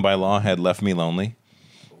Down by Law had Left Me Lonely.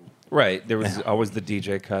 Right. There was always the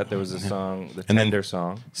DJ cut. There was a song, the Tender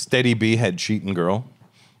song. Steady B had Cheatin' Girl.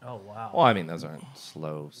 Oh, wow. Well, I mean, those aren't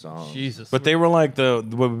slow songs. Jesus. But they were like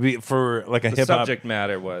for like a hip hop. Subject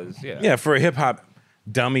matter was, Yeah, for a hip hop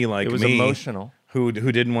dummy like me. It was emotional. Who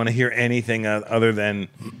didn't want to hear anything other than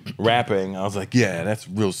rapping. I was like, yeah, that's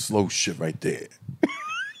real slow shit right there.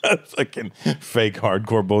 That's fucking fake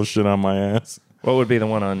hardcore bullshit on my ass. What would be the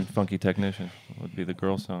one on Funky Technician? What would be the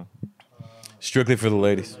girl song? Strictly for the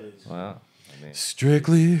ladies. Wow.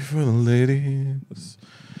 Strictly for the ladies.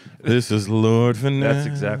 This is Lord Finesse. That's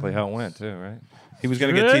exactly how it went too, right? He was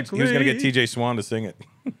gonna get TJ Swan to sing it.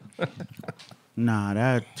 Nah,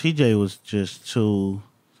 that TJ was just too.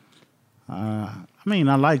 I mean,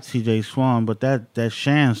 I like TJ Swan, but that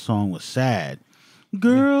Shan song was sad.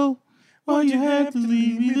 Girl, why you have to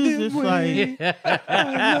leave me this way?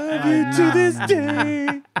 I love you to this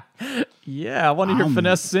day. Yeah, I want to hear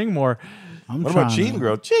Finesse sing more. What about Cheating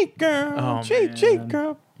Girl? Cheat Girl. Oh, cheat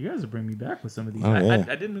Girl. You guys are bringing me back with some of these. Oh, yeah.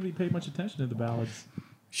 I didn't really pay much attention to the ballads.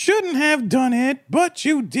 Shouldn't have done it, but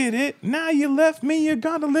you did it. Now you left me, you're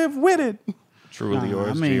gonna live with it. Truly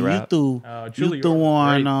Yours, I mean, G-Rap. you threw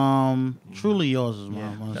on Truly Yours is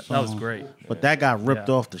one that was great. But that got ripped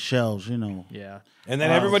off the shelves, you know. Yeah. And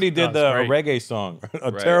then everybody did the reggae song,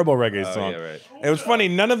 a terrible reggae song. Yeah, right. It was funny.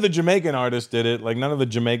 None of the Jamaican artists did it. Like none of the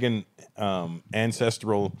Jamaican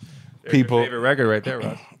ancestral people. Your favorite record right there,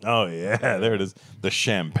 Ross. Oh yeah, there it is. The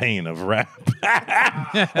champagne of rap.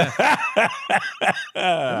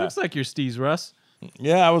 It looks like your Steez, Russ.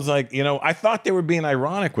 Yeah, I was like, I thought they were being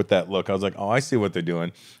ironic with that look. I was like, oh, I see what they're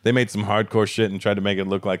doing. They made some hardcore shit and tried to make it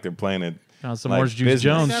look like they're playing it. Some Orange Juice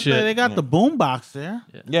Jones shit. They got the boombox there.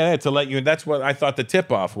 Yeah, to let you. That's what I thought the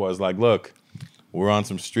tip off was. Like, look, we're on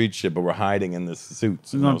some street shit, but we're hiding in the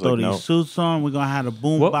suits. We're gonna throw these suits on. We're gonna have a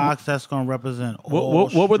boombox that's gonna represent all.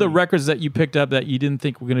 What were the records that you picked up that you didn't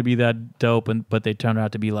think were gonna be that dope, but they turned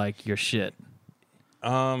out to be like your shit?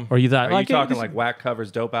 Or you thought? Are you talking like whack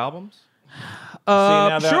covers, dope albums?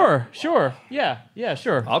 Sure. Yeah,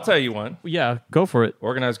 sure. I'll tell you one. Yeah, go for it.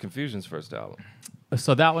 Organized Confusion's first album.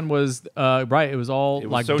 So that one was right. It was all It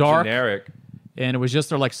was like so dark, generic. and it was just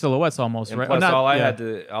their like silhouettes almost, And right? plus, Or not- all yeah.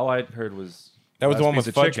 I heard was That was the Last one Piece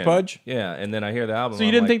with of Fudge Chicken. Pudge? Yeah, and then I hear the album. So you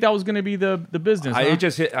I'm didn't like, think that was going to be the business? I huh? it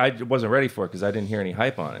just hit. I wasn't ready for it because I didn't hear any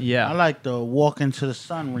hype on it. Yeah. I like the Walk Into the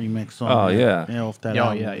Sun remix on Oh, that. yeah. Yeah, off that Oh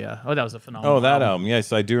album. yeah. Oh, that was a phenomenal. Oh, that album.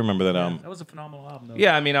 Yes, I do remember that album. That was a phenomenal album. Though.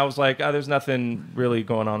 Yeah, I mean, I was like, oh, there's nothing really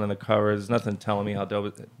going on in the cover. There's nothing telling me how dope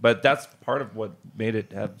it is. But that's part of what made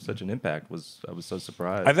it have such an impact. Was I was so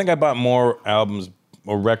surprised. I think I bought more albums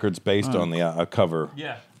or records based on the cover.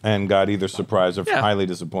 Yeah. And got either surprised or Yeah. highly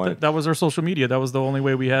disappointed. That was our social media. That was the only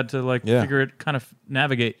way we had to figure it, kind of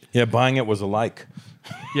navigate. Yeah, buying it was a like.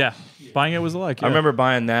 Yeah, buying it was like. I remember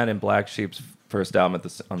buying that and Black Sheep's first album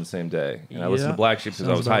on the same day. And I listened Yeah. to Black Sheep because I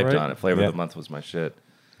Sounds was about hyped right. on it. Flavor Yeah. of the Month was my shit.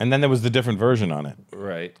 And then there was the different version on it.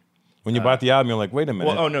 Right. When you bought the album, you're like, wait a minute.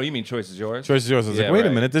 Well, oh no, you mean Choice is Yours? Choice is Yours. I was Yeah, like, wait a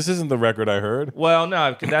right. minute, this isn't the record I heard. Well,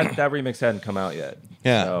 no, 'cause that remix hadn't come out yet.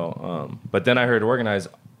 Yeah. So, but then I heard Organize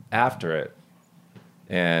after it,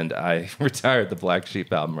 and I retired the Black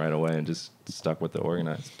Sheep album right away and just stuck with the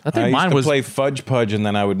Organize. I think used mine to was play Fudge Pudge, and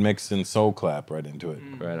then I would mix in Soul Clap right into it.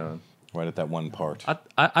 Right on. Right at that one part.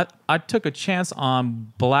 I took a chance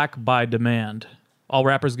on Black by Demand. All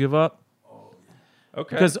Rappers Give Up.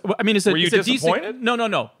 Okay. Because I mean, it's a, Were you it's a disappointed?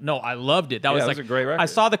 decent. No, I loved it. That was that like was a great record. I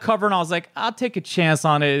saw the cover and I was like, I'll take a chance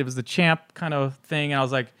on it. It was the Champ kind of thing, and I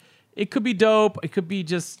was like, it could be dope. It could be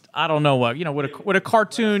just I don't know what. With a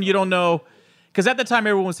cartoon, you don't know. Because at the time,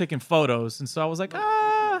 everyone was taking photos, and so I was like,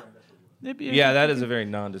 Yeah, that is a very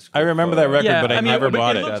nondescript. I remember that record, but I never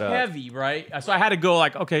bought it. It looks heavy, right? So I had to go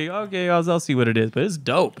like, okay, I'll see what it is. But it's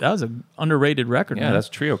dope. That was an underrated record. Yeah, man. that's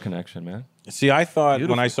Trio Connection, man. See, I thought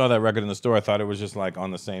when I saw that record in the store, I thought it was just like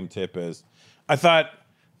on the same tip as. I thought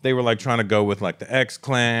they were like trying to go with like the X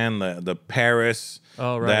Clan, the Paris,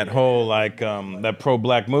 that whole like that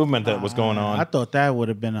pro-black movement that was going on. I thought that would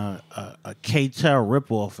have been a K-Tel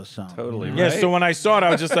ripoff or something. Totally. Yeah, so when I saw it, I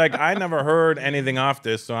was just like, I never heard anything off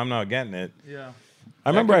this, so I'm not getting it. Yeah. I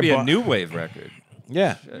remember That could be bought a new wave record.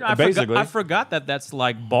 Yeah, I basically. I forgot that that's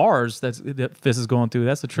like bars that Fizz is going through.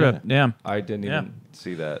 That's a trip. Damn. I didn't even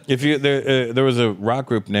see that. If you there was a rock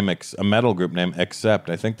group named a metal group named Accept.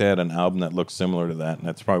 I think they had an album that looked similar to that, and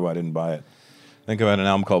that's probably why I didn't buy it. I think I had an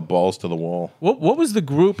album called Balls to the Wall. What was the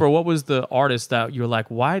group or what was the artist that you were like,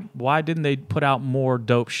 why didn't they put out more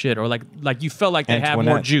dope shit, or like you felt like they had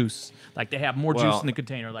more juice, like they have more juice in the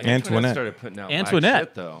container, like Antoinette started putting out Antoinette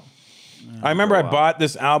shit, though. I remember I bought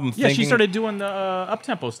this album. Yeah, thinking, she started doing the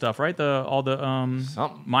up-tempo stuff, right? All the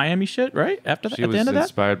Miami shit, right? After that, She at was the end of that.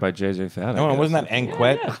 inspired by JJ Fad. No, wasn't that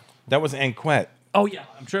Anquette? That was Anquette. Oh yeah,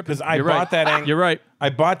 I'm tripping. Because I You're bought right. that. You're right.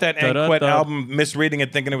 I bought that Anquette Da-da-da. album, misreading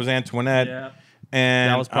it, thinking it was Antoinette. Yeah.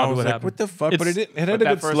 And That was probably I was what like, happened. "What the fuck?" But It's- it had a That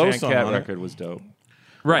good first slow Ancat song on it. record was dope.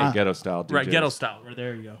 Right. Ghetto style. Right, DJs. ghetto style. Right,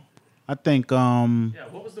 there you go. I think Yeah,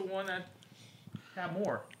 what was the one that had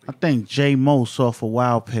more? I think J Most off of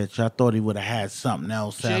Wild Pitch. I thought he would have had something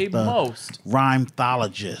else J after Most.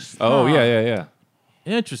 Rhymethologist. Oh yeah.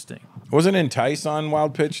 Interesting. Wasn't Entice on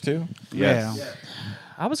Wild Pitch too? Yes. Yeah.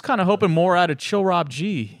 I was kind of hoping more out of Chill Rob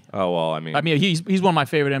G. Oh well, I mean, he's one of my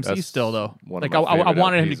favorite MCs That's still though. one of Like my I favorite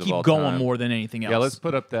wanted him LPs to of keep all going time. more than anything else. Yeah, let's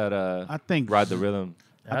put up that. I think Ride the Rhythm.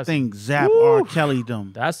 I think Zap R. Kelly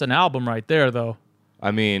them. That's an album right there though.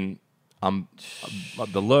 I mean,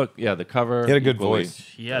 the look, the cover. He had a good equally voice.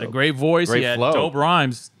 He had a great voice. Great he had flow. dope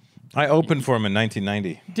rhymes. I opened for him in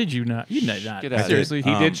 1990. Did you not? You did not. Get out of Seriously.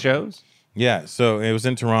 here. He did shows. Yeah, so it was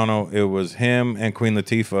in Toronto. It was him and Queen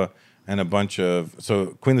Latifah and a bunch of.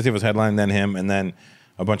 So Queen Latifah was headlining, then him, and then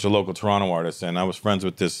a bunch of local Toronto artists. And I was friends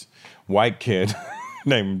with this white kid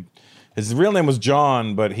named. His real name was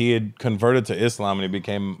John, but he had converted to Islam and he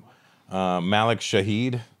became Malik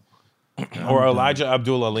Shahid or Elijah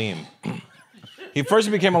Abdul Alim. He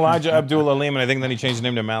first became Elijah Abdul Alim, and I think then he changed his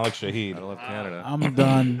name to Malik Shahid. I love Canada. I'm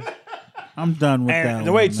done. I'm done with that.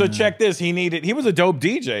 And wait, one, so man. check this. He was a dope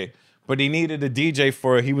DJ, but he needed a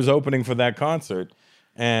DJ he was opening for that concert.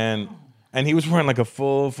 And he was wearing like a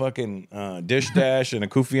full fucking dish dash and a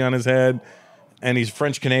kufi on his head. And he's a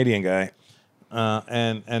French-Canadian guy.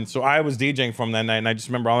 And so I was DJing from that night, and I just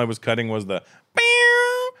remember all I was cutting was the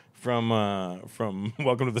from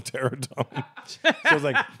Welcome to the Terror Dome. So it was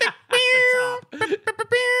like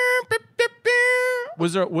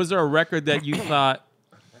Was there a record that you thought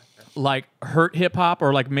like hurt hip hop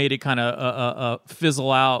or like made it kind of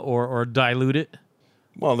fizzle out or dilute it?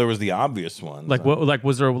 Well, there was the obvious one. Like what? Like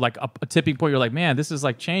was there like a tipping point? You're like, man, this is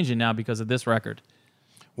like changing now because of this record.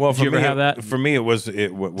 Well, Did you ever have that? For me, it was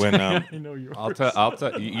when I know you. I'll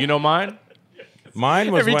tell. You know mine.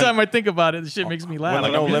 Mine was Every when, time I think about it, the shit makes me laugh. when the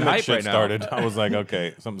Like, No I'm Limit hype shit right now. started. I was like,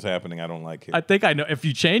 okay, something's happening. I don't like it. I think I know. If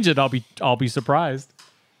you change it, I'll be surprised.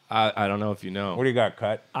 I don't know if you know. What do you got,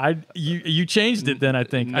 Cut? You changed it then. I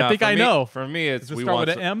think. No, I think for I me- know. For me, it's Does it we start want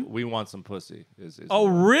with an some, M? we want some pussy. Is Oh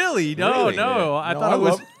really? No, Really? no. Yeah. I No, thought it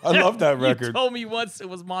was. I love that You record. told me once it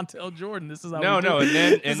was Montel Jordan. This is how No, we do no, it. and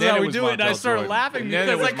then- this and is then how it we was do it. And I Montel started Jordan. laughing And then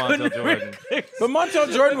it because I was couldn't Montel Jordan. But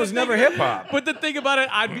Montel Jordan was never hip hop. But the thing about it,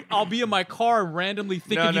 I'll be in my car randomly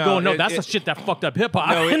thinking No, you no, going, no, it- that's it- the shit that fucked up hip hop.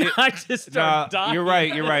 No, and it- I just Nah, started dying. you're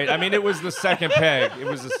right. You're right. I mean, it was the second peg. It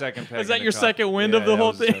was the second peg. Is that in the your cup. second wind Yeah, of the that whole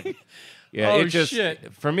was the thing? second. Yeah, Oh, it just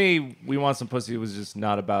shit. for me, we want some pussy. It was just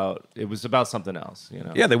not about. It was about something else. You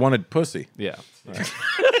know. Yeah, they wanted pussy. Yeah. Right.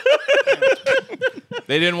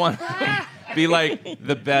 They didn't want to be like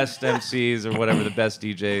the best MCs or whatever, the best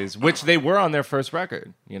DJs, which they were on their first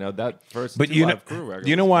record. You know, that first But Two you know, Live Crew record.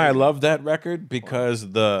 you know was why I amazing. love that record?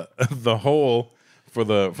 Because the hole for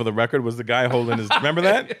the record was the guy holding his. Remember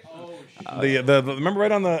that? The remember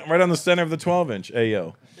right on the center of the 12-inch.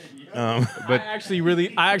 Ayo. But I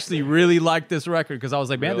actually really liked this record because I was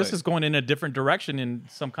like, man, this Really? is going in a different direction in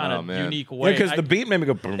some kind Oh, of man. unique Yeah, way. because the beat made me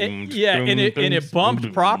go. Boom, and boom, it boom, bumped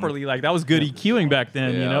boom, properly. Like that was good EQing back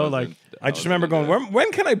then. Yeah, you I know, was like in- I just remember going,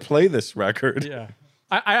 when can I play this record? yeah.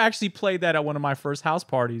 I actually played that at one of my first house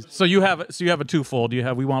parties. So you have a twofold. You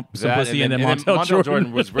have We Want Some Pussy and then Montel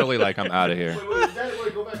Jordan was really like, I'm out of here.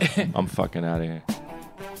 I'm fucking out of here.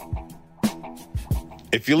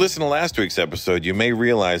 If you listen to last week's episode, you may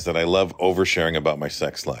realize that I love oversharing about my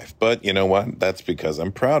sex life. But you know what? That's because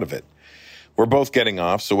I'm proud of it. We're both getting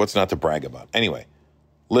off, so what's not to brag about? Anyway,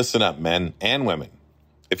 listen up, men and women.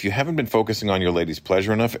 If you haven't been focusing on your lady's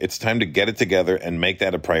pleasure enough, it's time to get it together and make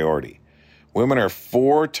that a priority. Women are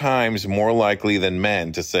 4 times more likely than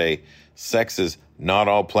men to say sex is not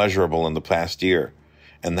all pleasurable in the past year.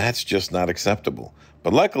 And that's just not acceptable.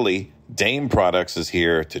 But luckily, Dame Products is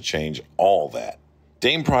here to change all that.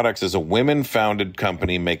 Dame Products is a women-founded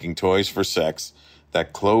company making toys for sex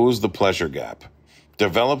that close the pleasure gap.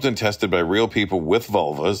 Developed and tested by real people with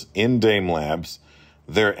vulvas in Dame Labs,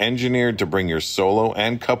 they're engineered to bring your solo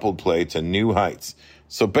and coupled play to new heights.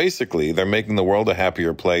 So basically, they're making the world a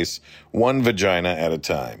happier place, one vagina at a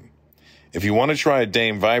time. If you want to try a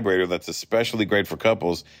Dame vibrator that's especially great for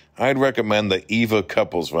couples, I'd recommend the Eva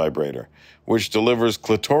Couples Vibrator, which delivers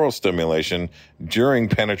clitoral stimulation during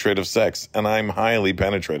penetrative sex, and I'm highly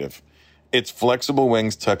penetrative. Its flexible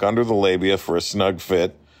wings tuck under the labia for a snug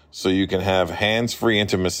fit, so you can have hands-free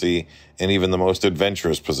intimacy in even the most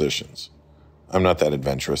adventurous positions. I'm not that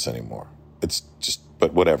adventurous anymore.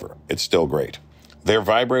 But whatever. It's still great. Their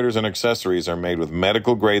vibrators and accessories are made with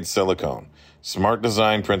medical-grade silicone, smart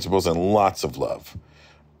design principles, and lots of love,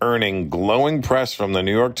 earning glowing press from the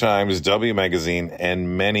New York Times, W Magazine,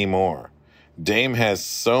 and many more. Dame has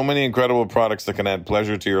so many incredible products that can add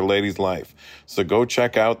pleasure to your lady's life. So go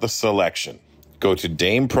check out the selection. Go to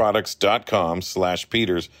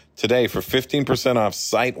dameproducts.com/Peters today for 15% off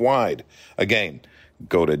site-wide. Again,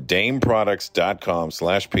 go to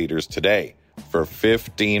dameproducts.com/Peters today for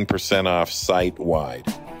 15% off site-wide.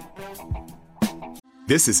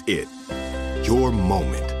 This is it. Your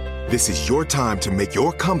moment. This is your time to make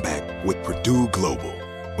your comeback with Purdue Global.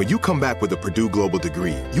 When you come back with a Purdue Global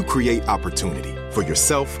degree, you create opportunity for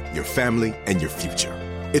yourself, your family, and your future.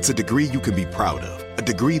 It's a degree you can be proud of, a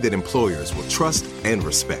degree that employers will trust and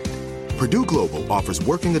respect. Purdue Global offers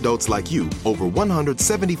working adults like you over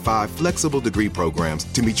 175 flexible degree programs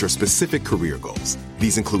to meet your specific career goals.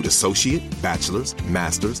 These include associate, bachelor's,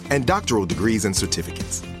 master's, and doctoral degrees and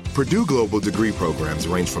certificates. Purdue Global degree programs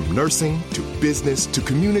range from nursing to business to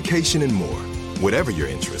communication and more. Whatever your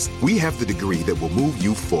interest, we have the degree that will move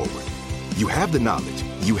you forward. You have the knowledge,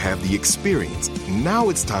 you have the experience. Now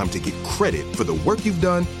it's time to get credit for the work you've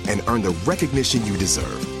done and earn the recognition you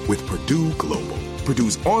deserve with Purdue Global,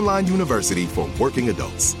 Purdue's online university for working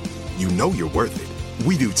adults. You know you're worth it.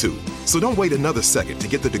 We do too. So don't wait another second to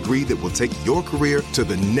get the degree that will take your career to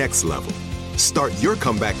the next level. Start your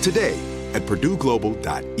comeback today at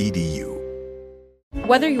purdueglobal.edu.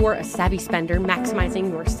 Whether you're a savvy spender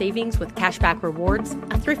maximizing your savings with cashback rewards,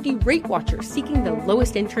 a thrifty rate watcher seeking the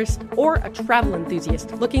lowest interest, or a travel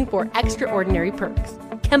enthusiast looking for extraordinary perks,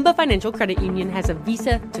 Kemba Financial Credit Union has a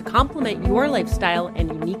visa to complement your lifestyle and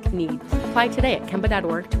unique needs. Apply today at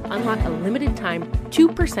Kemba.org to unlock a limited time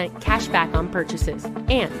 2% cash back on purchases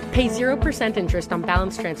and pay 0% interest on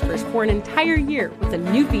balance transfers for an entire year with a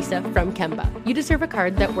new visa from Kemba. You deserve a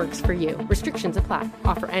card that works for you. Restrictions apply.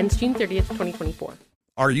 Offer ends June 30th, 2024.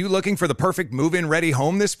 Are you looking for the perfect move-in ready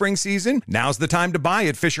home this spring season? Now's the time to buy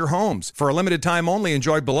at Fisher Homes. For a limited time only,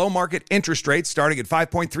 enjoy below-market interest rates starting at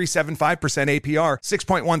 5.375% APR,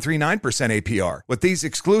 6.139% APR. With these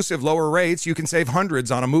exclusive lower rates, you can save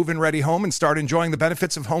hundreds on a move-in ready home and start enjoying the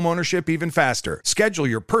benefits of home ownership even faster. Schedule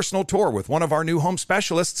your personal tour with one of our new home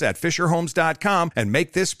specialists at FisherHomes.com and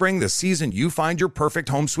make this spring the season you find your perfect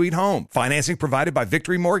home sweet home. Financing provided by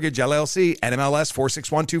Victory Mortgage, LLC, NMLS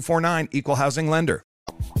 461249, Equal Housing Lender.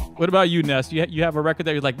 What about you, Ness? You have a record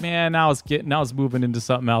that you're like, man, now it's moving into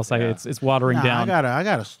something else. Like it's watering down. I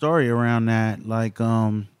got a story around that. Like,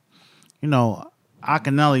 Akinelli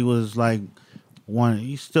was like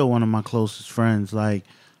he's still one of my closest friends. Like,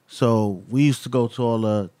 so we used to go to all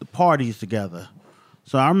the parties together.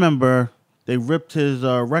 So I remember they ripped his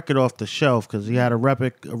record off the shelf because he had a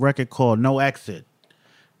record called No Exit.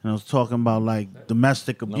 And I was talking about like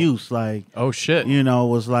domestic abuse, like oh shit, it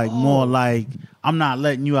was like more like I'm not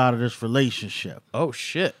letting you out of this relationship. Oh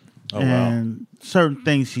shit, and certain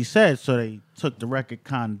things he said, so they took the record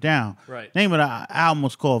kind of down. Right. Name of the album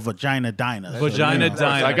was called Vagina Diner. Vagina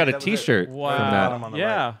Diner. I got a T-shirt from that.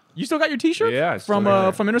 Yeah, you still got your T-shirt? Yeah, from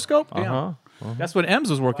Interscope. That's when Ems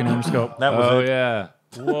was working in Interscope. That was yeah.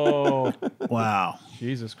 Whoa. Wow.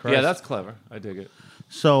 Jesus Christ. Yeah, that's clever. I dig it.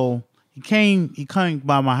 So he came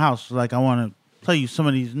by my house, like, I want to play you some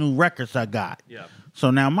of these new records I got. Yeah.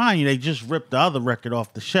 So now, mind you, they just ripped the other record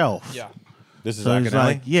off the shelf. Yeah. This is so he's Akinyele?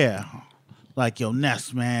 like, yeah, like, yo,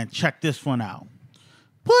 Ness, man, check this one out.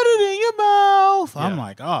 Put it in your mouth. I'm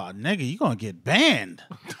like, oh, nigga, you gonna get banned.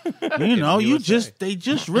 You know, they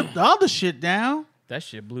just ripped the other shit down. That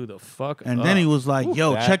shit blew the fuck And up. then he was like,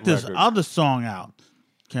 yo, that check this record. other song out.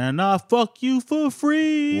 Can I fuck you for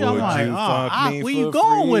free? I'm Would like, you oh, fuck me where you for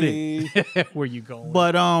going with free? it? Where you going?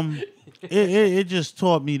 But it just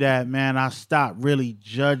taught me that, man, I stopped really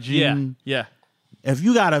judging. Yeah. If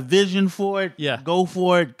you got a vision for it, go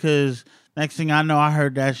for it. Because next thing I know, I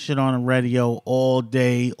heard that shit on the radio all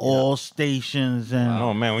day, all stations. And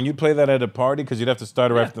Oh, man, when you play that at a party, because you'd have to start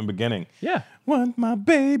it right from the beginning. Yeah. Want my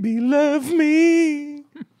baby, love me.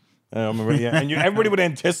 I remember, and everybody would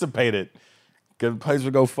anticipate it. Because the place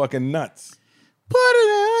would go fucking nuts. Put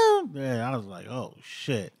it in. Yeah, I was like, oh,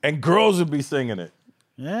 shit. And girls would be singing it.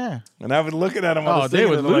 Yeah. And I would look at them. Oh, they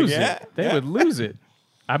would lose like, it. They would lose it.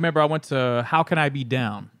 I remember I went to How Can I Be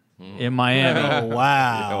Down in Miami. Oh,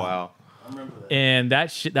 wow. Oh, wow. And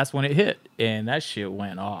that's when it hit. And that shit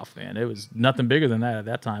went off, man. It was nothing bigger than that at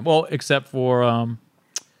that time. Well, except for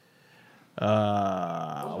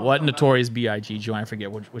what Notorious B.I.G. joint. I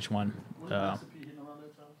forget which one.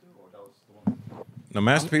 No,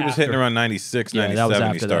 Master P was hitting around 96, Yeah, that was 97 he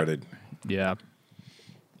after that. started. Yeah.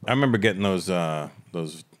 I remember getting those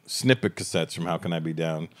snippet cassettes from How Can I Be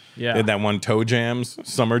Down. Yeah. They had that one Toe Jams,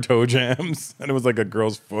 Summer Toe Jams, and it was like a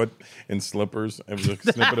girl's foot in slippers. It was a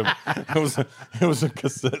snippet of it was a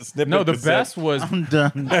cassette snippet. No, the cassette. best was I'm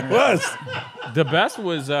done. It was. The best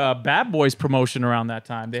was Bad Boys promotion around that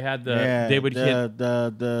time. They had they would hit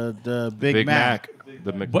the Big Mac.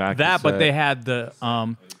 The Mac but cassette.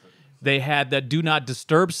 they had the Do Not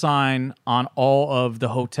Disturb sign on all of the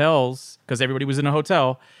hotels because everybody was in a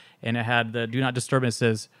hotel, and it had the Do Not Disturb. And it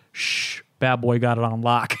says, "Shh, Bad Boy got it on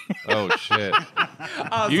lock." Oh shit!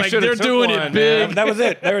 I was You like, should've they're took doing one, it big. man. That was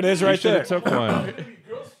it. There it is, right there. Took one.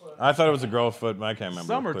 I thought it was a girl foot, but I can't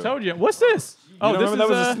remember. Summer But- told you. What's this? You This remember that is,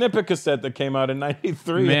 was a snippet cassette that came out in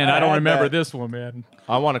 '93. Man, I don't had remember that. this one, man.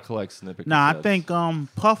 I want to collect snippet. Nah, I cassettes. think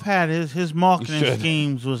Puff had his marketing should.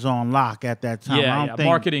 schemes was on lock at that time. Yeah, I don't yeah, think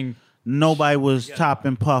marketing. nobody was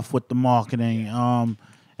topping Puff with the marketing.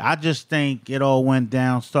 I just think it all went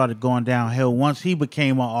down, started going downhill. Once he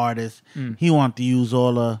became an artist, he wanted to use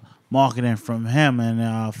all the marketing from him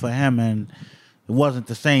and for him, and it wasn't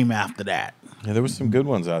the same after that. Yeah, there was some good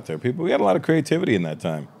ones out there. We had a lot of creativity in that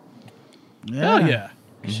time. Hell yeah.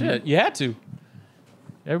 Shit, you had to.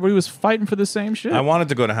 Everybody was fighting for the same shit. I wanted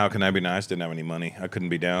to go to How Can I Be Nice. Didn't have any money. I couldn't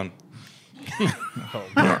be down.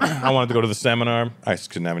 I wanted to go to the seminar. I just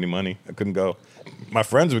couldn't have any money. I couldn't go. My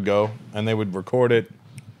friends would go, and they would record it.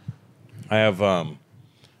 I have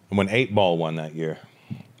when 8 Ball won that year.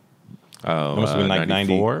 Oh, It must have been like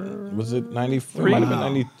 94? 90. Was it 94? It might have been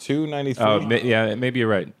 92, 93. Oh, yeah, maybe you're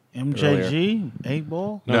right. MJG, 8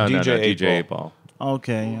 Ball. No, DJ 8 DJ 8 Ball.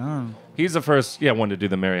 Okay. He's the first, one to do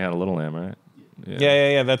the Mary Had a Little Lamb, right?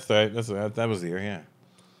 Yeah. That's right. That was the year. Yeah.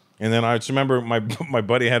 And then I just remember my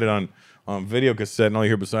buddy had it on video cassette, and all you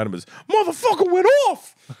hear beside him is "Motherfucker went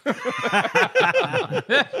off."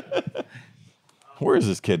 Where is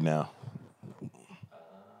this kid now?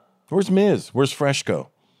 Where's Miz? Where's Freshco?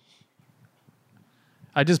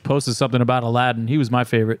 I just posted something about Aladdin. He was my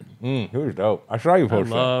favorite. He was dope. I saw you post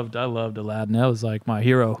that. I loved Aladdin. That was like my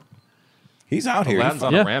hero. He's out here. Aladdin's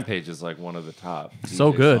on a Rampage is like one of the top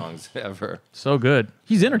So DJ good. songs ever. So good.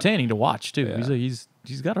 He's entertaining to watch too. Yeah.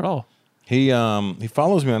 He's got it all. He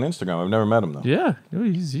follows me on Instagram. I've never met him though. Yeah,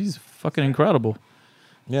 he's fucking incredible.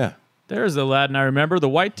 Yeah. There's Aladdin. I remember the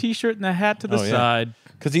white T-shirt and the hat to the side.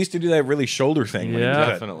 Because he used to do that really shoulder thing. When he Yeah, did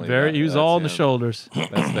it. Definitely. He was That's all on the him. shoulders.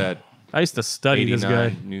 That's that. I used to study this guy.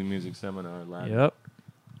 89 New music seminar. Aladdin. Yep.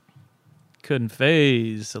 Couldn't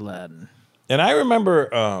phase Aladdin. And I remember,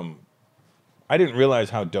 I didn't realize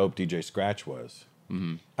how dope DJ Scratch was.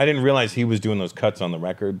 Mm-hmm. I didn't realize he was doing those cuts on the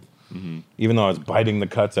record, even though I was biting the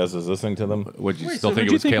cuts as I was listening to them. Would you still think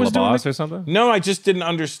it was Caleb Boss or something? No, I just didn't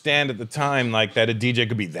understand at the time like that a DJ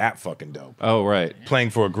could be that fucking dope. Oh, right. Playing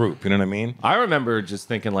for a group, you know what I mean? I remember just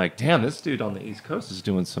thinking like, damn, this dude on the East Coast is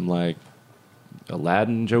doing some like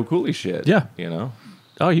Aladdin, Joe Cooley shit. Yeah. You know?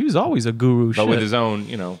 Oh, he was always a guru. But with his own,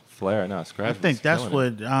 flair. No, Scratch I think was that's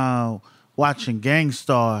killing it. what watching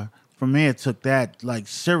Gangstar from here took that like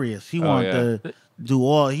serious. He wanted to do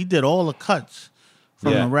all. He did all the cuts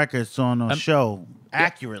from Yeah. the records on the show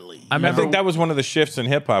accurately. I think that was one of the shifts in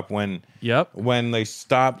hip hop when they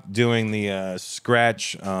stopped doing the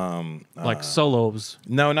scratch like solos.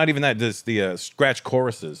 No, not even that. This the scratch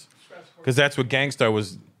choruses, because that's what Gangstar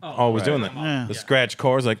was always doing. The scratch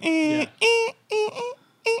chorus, like you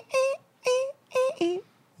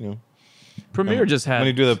know. Premier just had when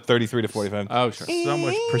you do the 33 to 45. Oh, sure. so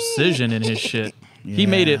much precision in his shit. He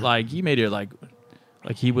made it like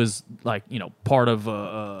he was like, you know, part of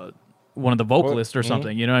one of the vocalists or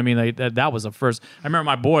something. You know what I mean? Like, that was the first. I remember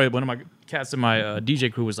my boy, one of my cats in my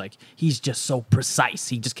DJ crew was like, he's just so precise.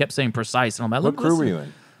 He just kept saying precise. And I'm like, What crew were you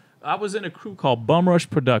in? I was in a crew called Bum Rush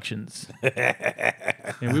Productions.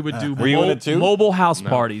 And we would do Were you in it too? mobile house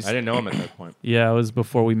parties. I didn't know him at that point. Yeah, it was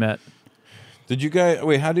before we met. Did you guys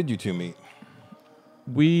wait? How did you two meet?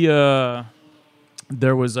 We there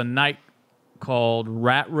was a night called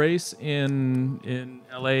Rat Race in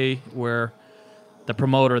LA where the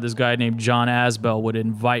promoter, this guy named John Asbell, would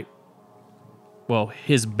invite, well,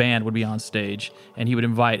 his band would be on stage, and he would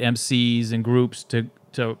invite MCs and groups to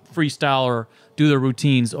freestyle or do their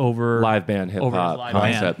routines over Live band, hip hop,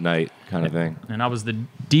 concept night kind of thing. And I was the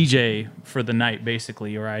DJ for the night,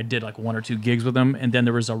 basically, or I did like 1 or 2 gigs with them, and then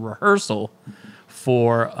there was a rehearsal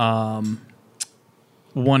for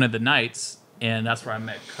one of the nights, and that's where I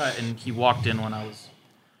met Cut, and he walked in when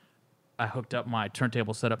I hooked up my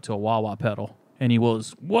turntable set up to a wah-wah pedal, and he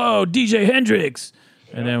was, whoa, DJ Hendrix,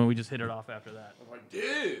 and then we just hit it off after that. I'm like,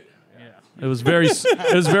 dude. Yeah, it was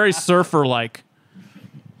very surfer-like.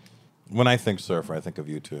 When I think surfer, I think of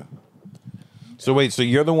you two. So wait, so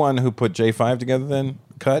you're the one who put J5 together then?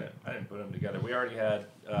 Cut? I didn't put them together. We already had...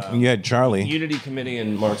 you had Charlie. Unity Committee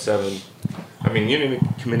and Mark 7. I mean, Unity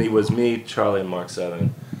Committee was me, Charlie, and Mark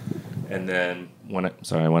 7. And then when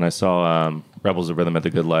I saw Rebels of Rhythm at the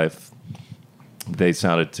Good Life, they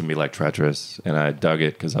sounded to me like Treacherous, and I dug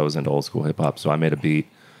it because I was into old school hip hop. So I made a beat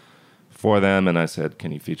for them, and I said,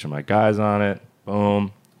 "Can you feature my guys on it?"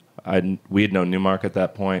 Boom. We had known Newmark at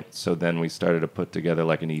that point, so then we started to put together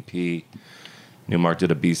like an EP. Newmark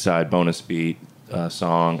did a B-side bonus beat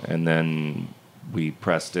song, and then we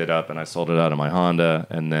pressed it up, and I sold it out of my Honda,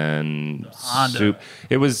 and then Honda. Soup.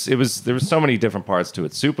 There was so many different parts to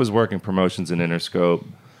it. Soup was working promotions in Interscope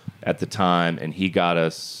at the time, and he got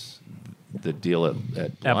us the deal at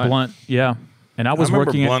Blunt. At Blunt, yeah. And I was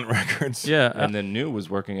remember working Blunt at Records. Yeah, and then New was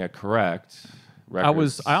working at Correct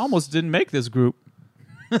Records. I almost didn't make this group.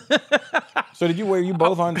 So were you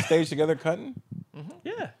both on stage together cutting?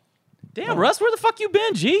 Yeah. Damn, Russ, where the fuck you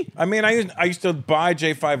been, G? I mean, I used to buy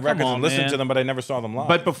J5 records on, and listen man. to them, but I never saw them live.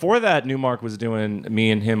 But before that, Newmark was doing,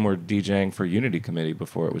 me and him were DJing for Unity Committee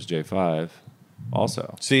before it was J5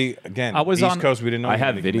 also. See, again, I was East on- Coast, we didn't know. I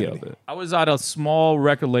have Unity video of Committee. it. I was at a small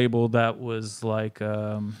record label that was like,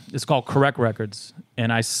 it's called Correct Records.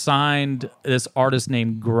 And I signed this artist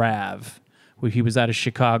named Grav. He was out of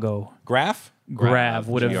Chicago. Graph? Grav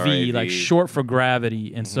with a V, G-R-A-V. like short for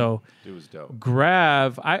gravity. And so It was dope.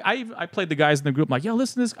 Grav, I played the guys in the group. I'm like, yo,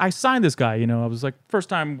 listen to this. I signed this guy. You know, I was like, first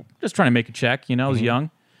time just trying to make a check. You know, I was young.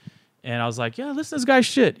 And I was like, yeah, listen to this guy's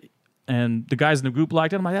shit. And the guys in the group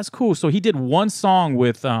liked it. I'm like, that's cool. So he did one song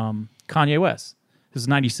with Kanye West. This is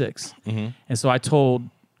 96. And so I told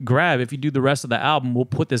Grav, if you do the rest of the album, we'll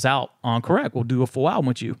put this out on Correct. We'll do a full album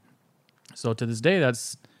with you. So to this day,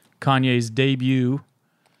 that's Kanye's debut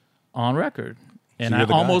on record. And So I you're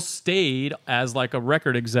the guy. almost stayed as like a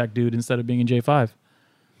record exec dude instead of being in J5.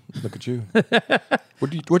 Look at you.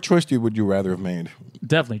 What choice would you rather have made?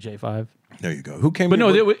 Definitely J5. There you go. Who came? But no,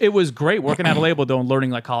 in with- it was great working at a label though and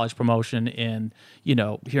learning like college promotion and, you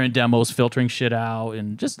know, hearing demos, filtering shit out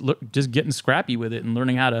and just getting scrappy with it and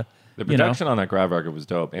learning how to, The you know. production on that Grav record was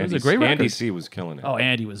dope. was a great Andy record. C was killing it. Oh,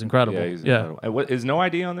 Andy was incredible. Yeah, he's Yeah. incredible. And what, is No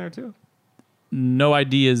ID on there too? No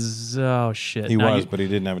ideas. Oh shit. he Now was, you- but he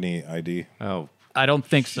didn't have any ID. Oh, I don't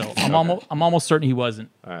think so. I'm almost certain he wasn't.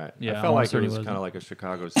 all right. Yeah, I I'm felt like almost it certain he was wasn't. kind of like a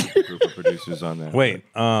Chicago super group of producers on there. Wait.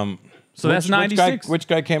 So that's 96? Which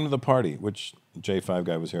guy came to the party? Which J5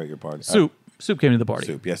 guy was here at your party? Soup came to the party.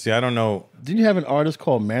 Soup. Yeah. See, I don't know. Didn't you have an artist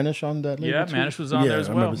called Manish on that label? Yeah, too? Manish was on there as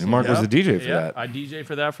I well. remember seeing Mark that. was the DJ for Yeah, that. I DJ'd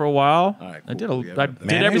for that for a while. All right, I did cool. Yeah, I remember did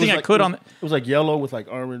that. everything It was I like- could it on. was- It was like yellow with like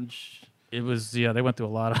orange. It was they went through a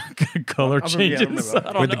lot of color I remember- yeah, I changes. remember.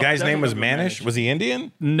 I don't Wait, the know. guy's name was Definitely Manish. Was he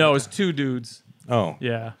Indian? No, it's two dudes. Oh.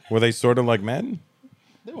 Yeah. Were they sort of like men?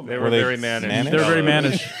 They were Were they very mannish. mannish? They're very fellows,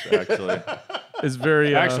 mannish. Actually, It's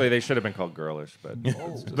very actually, they should have been called girlish, but it's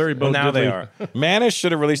just- very Well, both. now they goodly. are. Manish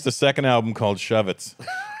should have released a second album called Shovets.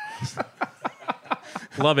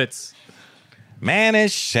 Love it.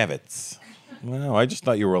 Manish Shevitz. Wow, I just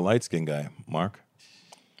thought you were a light skinned guy, Mark.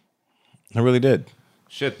 I really did.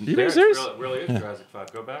 shit. being there it serious? really is Jurassic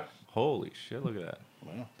 5. Go back. Holy shit! Look at that.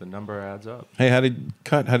 The number adds up. Hey, how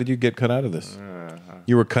did you get cut out of this?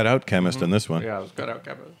 You were cut out chemist in this one. Yeah, I was cut out.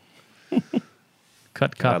 Camera.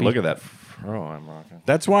 Cut God, copy. look at that fro I'm rocking.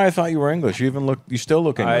 That's why I thought you were English. You still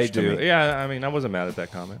look English I to do. me. Yeah, I mean, I wasn't mad at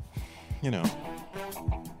that comment. You know.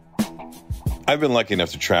 I've been lucky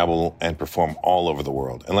enough to travel and perform all over the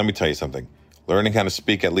world. And let me tell you something. Learning how to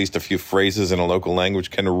speak at least a few phrases in a local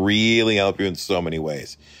language can really help you in so many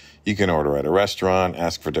ways. You can order at a restaurant,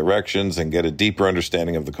 ask for directions, and get a deeper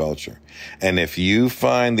understanding of the culture. And if you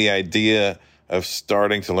find the idea of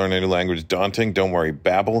starting to learn a new language daunting, don't worry,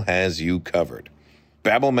 Babbel has you covered.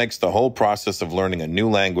 Babbel makes the whole process of learning a new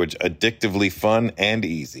language addictively fun and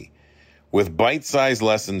easy. With bite-sized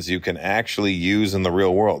lessons you can actually use in the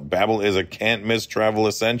real world, Babbel is a can't-miss travel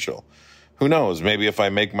essential. Who knows, maybe if I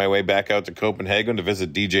make my way back out to Copenhagen to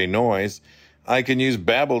visit DJ Noise, I can use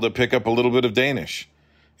Babbel to pick up a little bit of Danish.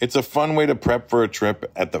 It's a fun way to prep for a trip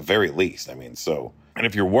at the very least, And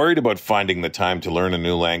if you're worried about finding the time to learn a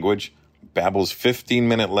new language, Babbel's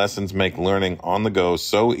 15-minute lessons make learning on the go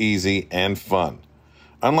so easy and fun.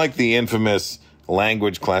 Unlike the infamous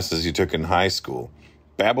language classes you took in high school,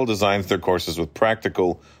 Babbel designs their courses with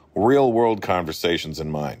practical, real-world conversations in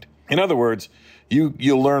mind. In other words,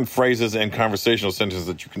 you'll learn phrases and conversational sentences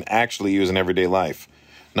that you can actually use in everyday life.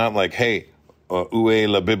 Not like, hey, où est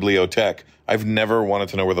la bibliothèque? I've never wanted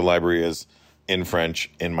to know where the library is in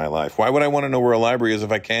French in my life. Why would I want to know where a library is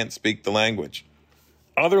if I can't speak the language?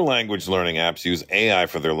 Other language learning apps use AI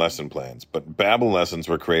for their lesson plans, but Babbel lessons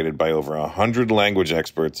were created by over 100 language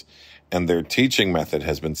experts, and their teaching method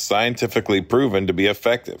has been scientifically proven to be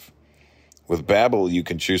effective. With Babbel, you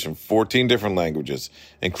can choose from 14 different languages,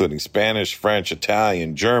 including Spanish, French,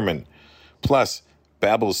 Italian, German. Plus,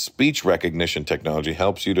 Babbel's speech recognition technology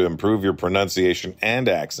helps you to improve your pronunciation and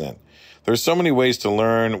accent. There's so many ways to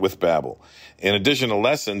learn with Babbel. In addition to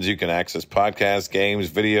lessons, you can access podcasts,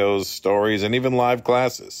 games, videos, stories, and even live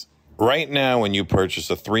classes. Right now, when you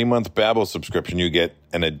purchase a 3-month Babbel subscription, you get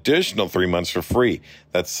an additional 3 months for free.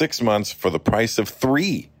 That's 6 months for the price of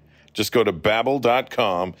 3. Just go to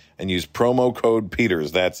Babbel.com and use promo code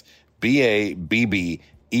Peters. That's BABBEL.com,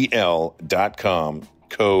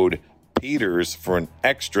 code Peters for an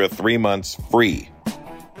extra 3 months free.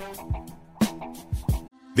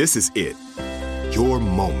 This is it. Your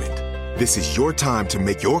moment. This is your time to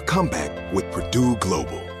make your comeback with Purdue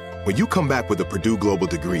Global. When you come back with a Purdue Global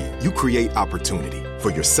degree, you create opportunity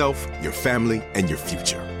for yourself, your family, and your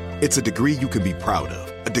future. It's a degree you can be proud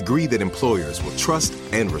of, a degree that employers will trust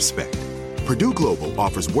and respect. Purdue Global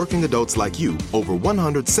offers working adults like you over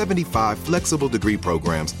 175 flexible degree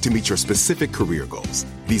programs to meet your specific career goals.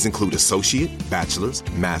 These include associate, bachelor's,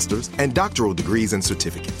 master's, and doctoral degrees and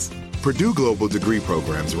certificates. Purdue Global degree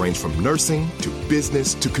programs range from nursing to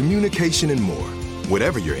business to communication and more.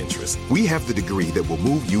 Whatever your interest, we have the degree that will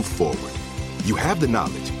move you forward. You have the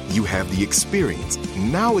knowledge, you have the experience.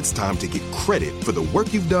 Now it's time to get credit for the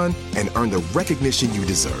work you've done and earn the recognition you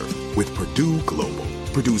deserve with Purdue Global,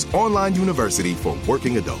 Purdue's online university for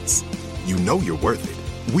working adults. You know you're worth it.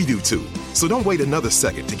 We do too. So don't wait another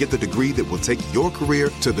second to get the degree that will take your career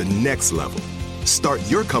to the next level. Start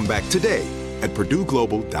your comeback today at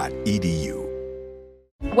purdueglobal.edu.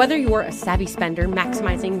 Whether you're a savvy spender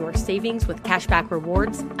maximizing your savings with cashback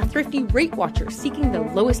rewards, a thrifty rate watcher seeking the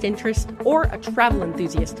lowest interest, or a travel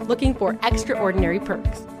enthusiast looking for extraordinary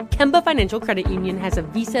perks, Kemba Financial Credit Union has a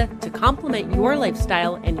visa to complement your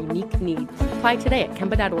lifestyle and unique needs. Apply today at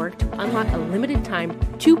Kemba.org to unlock a limited time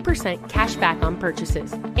 2% cash back on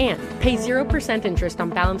purchases and pay 0% interest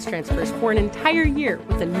on balance transfers for an entire year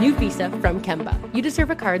with a new visa from Kemba. You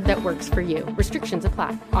deserve a card that works for you. Restrictions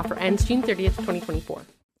apply. Offer ends June 30th, 2024.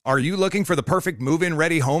 Are you looking for the perfect move-in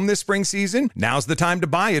ready home this spring season? Now's the time to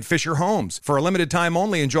buy at Fisher Homes. For a limited time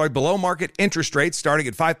only, enjoy below-market interest rates starting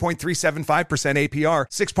at 5.375% APR,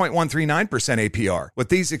 6.139% APR. With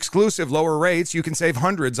these exclusive lower rates, you can save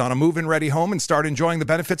hundreds on a move-in ready home and start enjoying the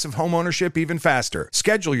benefits of home ownership even faster.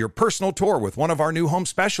 Schedule your personal tour with one of our new home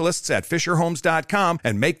specialists at FisherHomes.com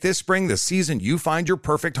and make this spring the season you find your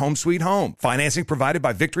perfect home sweet home. Financing provided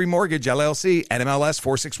by Victory Mortgage, LLC, NMLS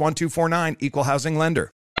 461249, Equal Housing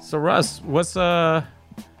Lender. So Russ, how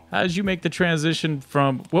did you make the transition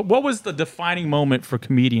from what was the defining moment for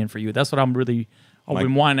comedian for you? That's what I've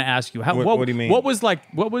been wanting to ask you. What do you mean? What was the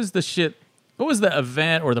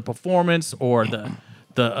event or the performance or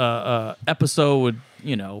the episode with,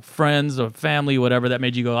 friends or family, whatever, that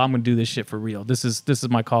made you go, I'm gonna do this shit for real. This is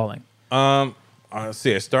my calling.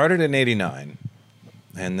 See, I started in '89,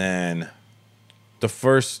 and then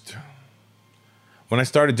when I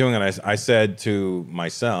started doing it, I said to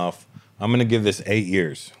myself, I'm going to give this 8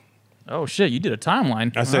 years. Oh, shit. You did a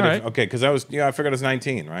timeline. I said, okay, because I figured I was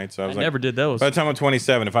 19, right? So I never did those. By the time I'm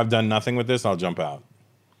 27, if I've done nothing with this, I'll jump out.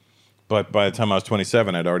 But by the time I was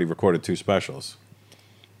 27, I'd already recorded 2 specials.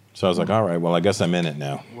 So I was like, all right, well, I guess I'm in it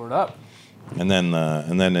now. Word up. And then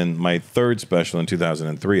in my 3rd special in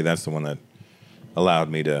 2003, that's the one that allowed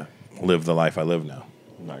me to live the life I live now.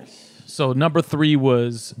 Nice. So number 3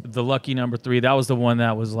 was the lucky number 3. That was the one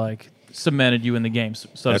that was like cemented you in the game.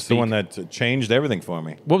 So that's the one that changed everything for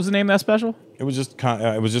me. What was the name of that special? It was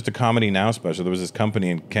just a Comedy Now special. There was this company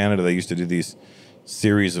in Canada that used to do these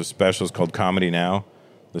series of specials called Comedy Now,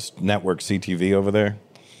 this network CTV over there,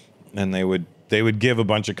 and they would give a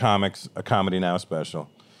bunch of comics a Comedy Now special.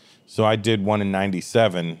 So I did one in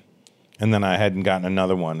 '97, and then I hadn't gotten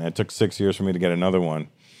another one. It took 6 years for me to get another one.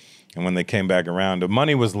 And when they came back around, the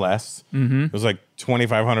money was less. Mm-hmm. It was like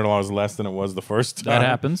 $2,500 less than it was the first time. That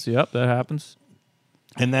happens. Yep, that happens.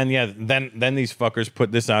 And then then these fuckers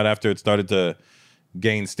put this out after it started to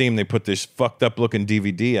gain steam. They put this fucked up looking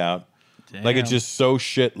DVD out. Damn. Like it's just so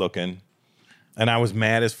shit looking. And I was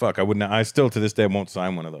mad as fuck. I still to this day won't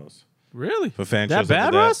sign one of those. Really? For fan that shows bad,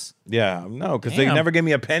 like that. Russ? Yeah, no, because they never gave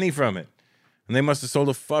me a penny from it. And they must have sold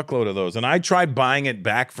a fuckload of those. And I tried buying it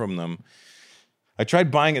back from them. I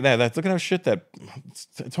tried buying it. Look at how shit that.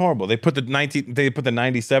 It's horrible. They put the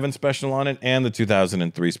 97 special on it and the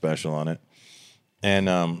 2003 special on it. And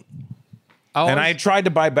and I tried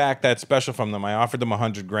to buy back that special from them. I offered them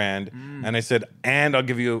 $100,000, and I said, and I'll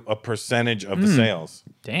give you a percentage of the sales.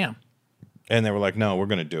 Damn. And they were like, no, we're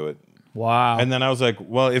gonna do it. Wow. And then I was like,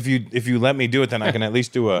 well, if you let me do it, then I can at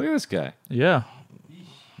least do a. Look at this guy. Yeah.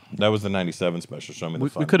 That was the 97 special. Show me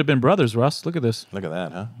the We could have been brothers, Russ. Look at this. Look at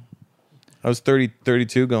that, huh? I was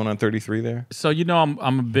 32 going on 33 there. So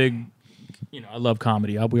I'm a big, I love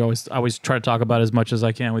comedy. I always try to talk about it as much as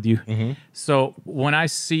I can with you. Mm-hmm. So when I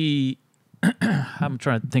see, I'm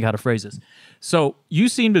trying to think how to phrase this. So you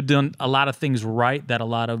seem to have done a lot of things right that a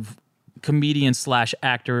lot of comedians /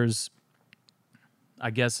 actors, I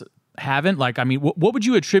guess, haven't. Like, I mean, what would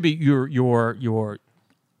you attribute your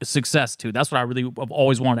success to? That's what I really have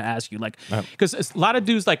always wanted to ask you. Like, because a lot of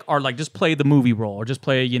dudes are just play the movie role or just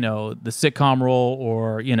play, the sitcom role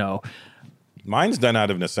or, Mine's done out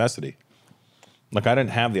of necessity. Like, I didn't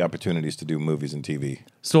have the opportunities to do movies and TV.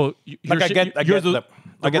 So, I get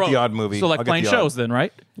the odd movie. So, like playing shows then,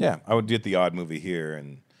 right? Yeah, I would get the odd movie here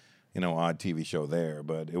and, odd TV show there.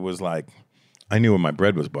 But it was like, I knew when my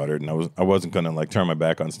bread was buttered, and I wasn't going to, turn my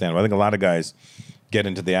back on stand-up. I think a lot of guys get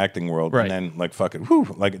into the acting world and then, fuck it, whew.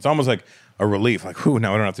 Like, it's almost like a relief. Like, whew,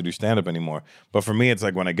 now I don't have to do stand-up anymore. But for me, it's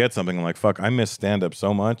like when I get something, I'm like, fuck, I miss stand-up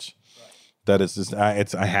so much that it's just,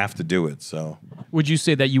 I have to do it, so. Would you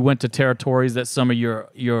say that you went to territories that some of your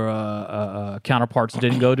counterparts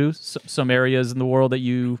didn't go to? Some areas in the world that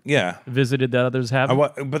you visited that others haven't?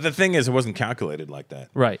 But the thing is, it wasn't calculated like that.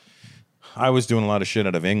 Right. I was doing a lot of shit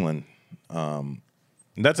out of England.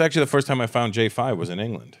 That's actually the first time I found J5 was in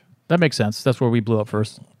England. That makes sense. That's where we blew up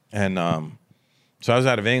first. And so I was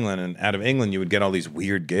out of England, and out of England you would get all these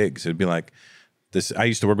weird gigs. It'd be like this. I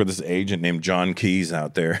used to work with this agent named John Keys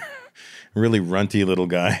out there, really runty little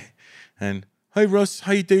guy. And hey Russ,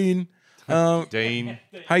 how you doing? Dean,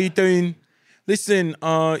 how you doing? Listen,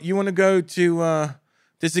 you want to go to?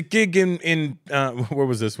 There's a gig in where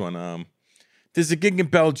was this one? There's a gig in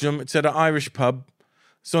Belgium. It's at an Irish pub.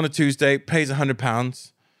 It's on a Tuesday. Pays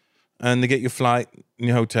 £100. And they get your flight and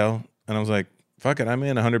your hotel. And I was like, fuck it, I'm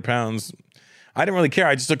in £100. I didn't really care.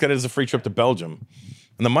 I just looked at it as a free trip to Belgium.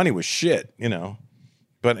 And the money was shit,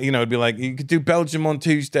 But, it'd be like, you could do Belgium on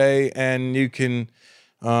Tuesday and you can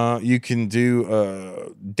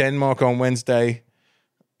do Denmark on Wednesday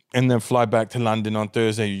and then fly back to London on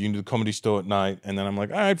Thursday. You can do the Comedy Store at night. And then I'm like,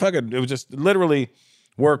 all right, fuck it. It was just literally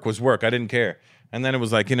work was work. I didn't care. And then it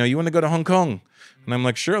was like, you want to go to Hong Kong? And I'm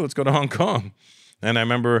like, sure, let's go to Hong Kong. And I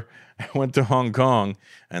remember I went to Hong Kong,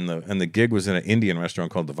 and the gig was in an Indian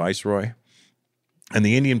restaurant called the Viceroy. And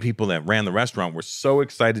the Indian people that ran the restaurant were so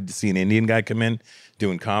excited to see an Indian guy come in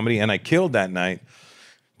doing comedy, and I killed that night.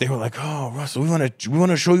 They were like, "Oh, Russell, we want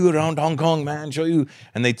to show you around Hong Kong, man. Show you."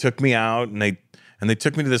 And they took me out, and they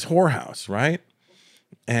took me to this whorehouse, right?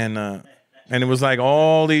 And it was like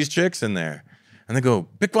all these chicks in there, and they go,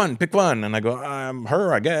 "Pick one," and I go,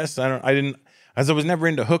 "Her, I guess." As I was never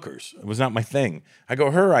into hookers. It was not my thing. I go,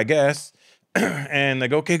 her, I guess. And they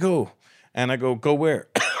go, okay, go. And I go where?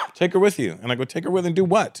 Take her with you. And I go, take her with and do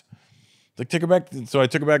what? Like, take her back. So I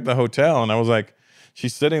took her back to the hotel, and I was like,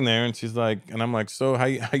 she's sitting there, and she's like, and I'm like, so how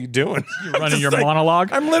you doing? You're running your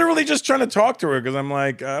monologue? I'm literally just trying to talk to her because I'm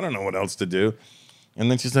like, I don't know what else to do. And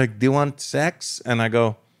then she's like, do you want sex? And I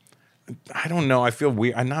go, I don't know. I feel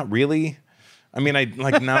weird. I'm not really. I mean,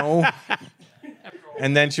 no.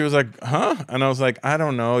 And then she was like, huh? And I was like, I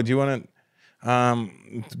don't know. Do you want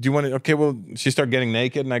to, okay, well, she started getting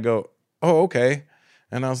naked, and I go, oh, okay.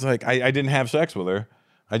 And I was like, I didn't have sex with her.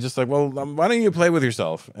 I just like, well, why don't you play with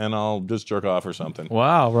yourself, and I'll just jerk off or something.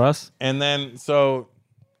 Wow, Russ. And then, so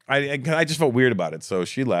I just felt weird about it. So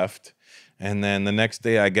she left. And then the next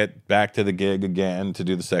day I get back to the gig again to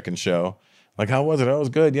do the second show. Like, how was it? Oh, it was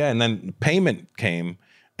good. Yeah. And then payment came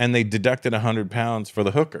and they deducted £100 for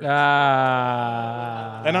the hooker. And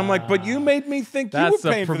I'm like, but you made me think you were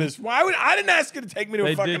paying for this. Why would I didn't ask you to take me to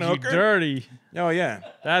a fucking hooker? They did you dirty. Oh, yeah.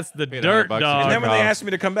 That's the dirt dog. And then when they asked me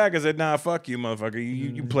to come back, I said, nah, fuck you, motherfucker.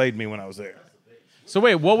 You played me when I was there. So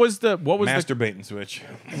wait, what was Master bait and switch.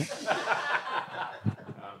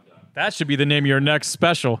 That should be the name of your next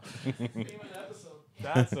special.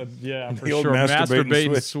 That's for sure.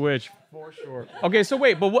 Masturbate and switch. For sure. Okay, so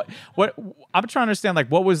wait, but what I'm trying to understand, like,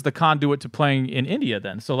 what was the conduit to playing in India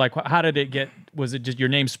then? So, like, how did it get? Was it just your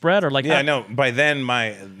name spread, or like? Yeah, no. By then,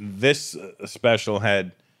 this special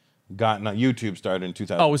had gotten YouTube started in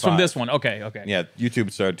 2005. Oh, it was from this one. Okay. Yeah,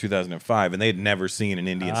 YouTube started 2005, and they had never seen an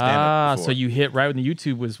Indian stand-up before. So you hit right when the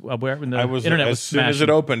YouTube was when the internet was smashing. As soon as it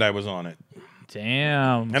opened, I was on it.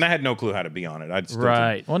 Damn. And I had no clue how to be on it.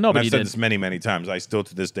 Well, nobody I've said this many, many times. I still,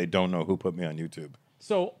 to this day, don't know who put me on YouTube.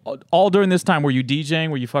 So all during this time, were you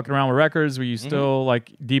DJing? Were you fucking around with records? Were you still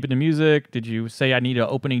like deep into music? Did you say I need an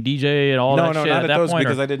opening DJ and all that shit? No, not at at those point,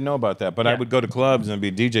 because I didn't know about that. But I would go to clubs and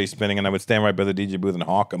be DJ spinning, and I would stand right by the DJ booth and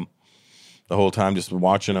hawk him the whole time, just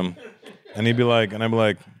watching him. And he'd be like, and I'd be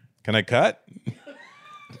like, can I cut? And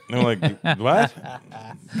they're like, what?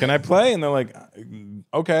 Can I play? And they're like,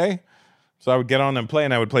 okay. So I would get on and play,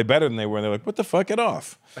 and I would play better than they were. And they're like, what the fuck? Get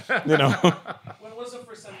off. You know? When was the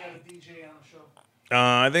first time you had a DJ on a show?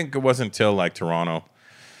 I think it wasn't until like Toronto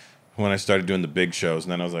when I started doing the big shows.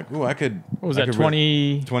 And then I was like, ooh, I could. What was that,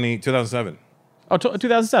 2007. Oh,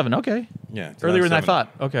 2007. Okay. Yeah. Earlier than I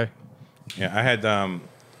thought. Okay. Yeah, I had, matter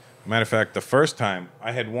of fact, the first time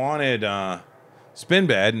I had wanted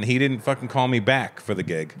Spinbad, and he didn't fucking call me back for the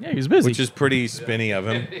gig. Yeah, he was busy. Which is pretty spinny of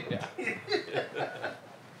him.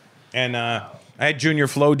 And I had Junior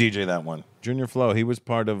Flow DJ that one. Junior Flow, he was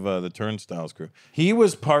part of the Turnstiles crew. He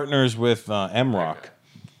was partners with M-Rock.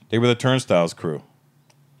 They were the Turnstiles crew.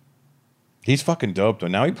 He's fucking dope, though.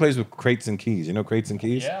 Now he plays with Crates and Keys. You know Crates and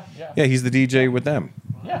Keys? Yeah. Yeah, he's the DJ with them.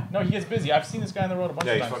 Yeah, no, he gets busy. I've seen this guy on the road a bunch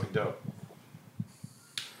of times. Yeah, he's fucking dope.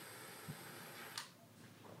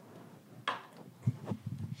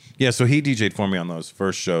 Yeah, so he DJ'd for me on those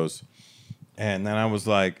first shows. And then I was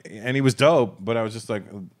like, and he was dope, but I was just like,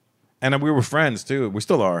 and we were friends too. We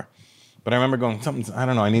still are. But I remember going, I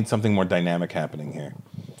don't know, I need something more dynamic happening here.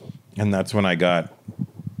 And that's when I got,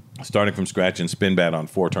 starting from scratch and Spinbad on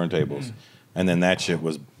 4 turntables. And then that shit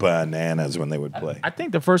was bananas when they would play. I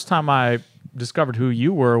think the first time I discovered who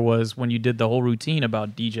you were was when you did the whole routine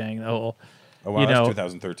about DJing. The whole, oh, wow, that was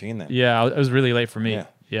 2013 then. Yeah, it was really late for me.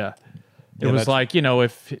 Yeah. It was like,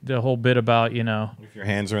 if the whole bit about, if your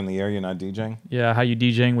hands are in the air, you're not DJing? Yeah, how you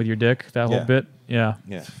DJing with your dick, that whole bit. Yeah.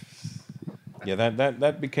 Yeah. Yeah,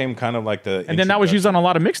 that became kind of like the... And then that was used on a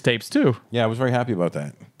lot of mixtapes, too. Yeah, I was very happy about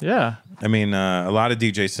that. Yeah. I mean, a lot of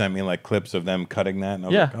DJs sent me like clips of them cutting that, and I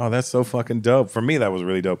was like, oh, that's so fucking dope. For me, that was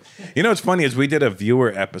really dope. You know what's funny is we did a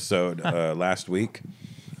viewer episode last week,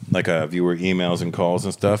 like viewer emails and calls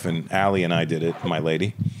and stuff, and Allie and I did it, my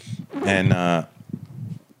lady. And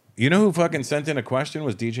you know who fucking sent in a question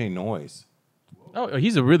was DJ Noise. Oh,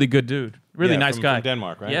 he's a really good dude. Really nice guy. From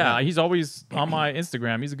Denmark, right? Yeah, he's always on my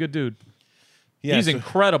Instagram. He's a good dude. Yeah, he's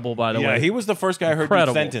incredible, by the way. Yeah, he was the first guy I heard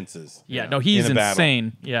do sentences. Yeah, no, he's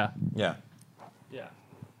insane. Yeah.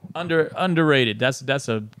 Underrated. That's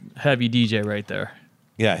a heavy DJ right there.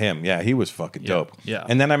 Yeah, him. Yeah, he was fucking dope. Yeah.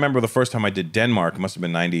 And then I remember the first time I did Denmark, it must have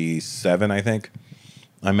been 97, I think.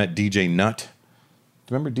 I met DJ Nut.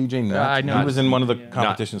 Do you remember DJ Nut? I know. He was in one of the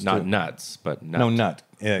competitions not too. Nuts, but Nut. No, Nut.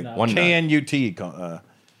 Yeah, One K-N-U-T.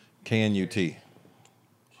 K-N-U-T.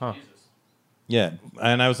 Huh. Yeah,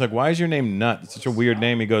 and I was like, why is your name Nut? It's such a weird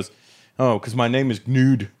name. He goes, oh, because my name is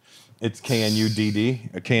Knud. It's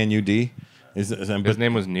K-N-U-D-D, or K-N-U-D. His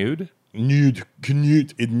name was Nude? Nude.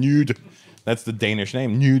 Knut. Nude. That's the Danish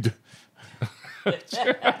name, Nude.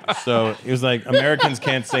 So he was like, Americans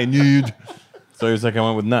can't say nude. So he was like, I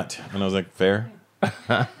went with Nut. And I was like, fair.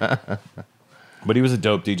 But he was a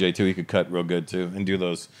dope DJ too. He could cut real good too and do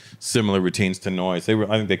those similar routines to Noise. I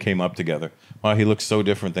think they came up together. Wow, he looks so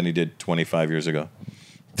different than he did 25 years ago.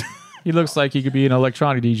 He looks like he could be an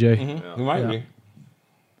electronic DJ. Mm-hmm. Yeah. He might be.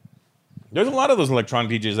 There's a lot of those electronic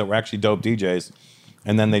DJs that were actually dope DJs,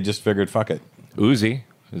 and then they just figured, fuck it. Uzi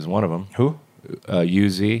is one of them. Who?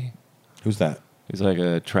 Uzi. Who's that? He's like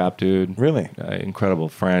a trap dude. Really? Incredible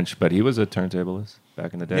French, but he was a turntablist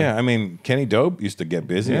back in the day. Yeah, I mean, Kenny Dope used to get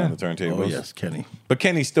busy on the turntables. Oh, yes, Kenny. But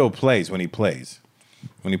Kenny still plays when he plays.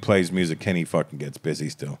 When he plays music, Kenny fucking gets busy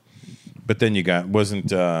still. But then you got, wasn't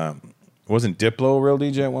Diplo a real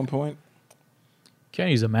DJ at one point?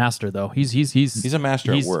 Kenny's a master, though. He's a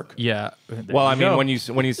master at work. Yeah. Well, I mean, when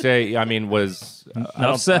you say, I mean, was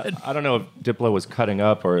Enough said. I don't know if Diplo was cutting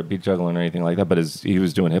up or beat juggling or anything like that, but he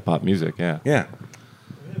was doing hip hop music. Yeah. Yeah.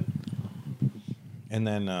 And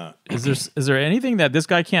then is there anything that this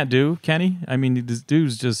guy can't do, Kenny? I mean, this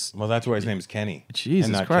dude's just. Well, that's why his name is Kenny. Jesus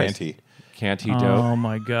and not Christ. Canty. Canty dope. Oh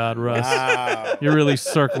my God, Russ! You're really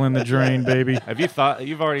circling the drain, baby. Have you thought?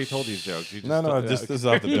 You've already told these jokes. You just No, this is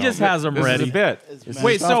off the He dome. just has them This ready. is a bit.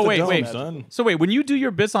 Wait, son. so wait. When you do your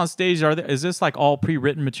bits on stage, is this like all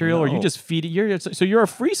pre-written material, or you No. just feed it? You're a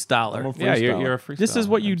freestyler. I'm a Yeah, you're freestyler. a freestyler. This is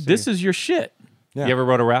what you. MC. This is your shit. Yeah. You ever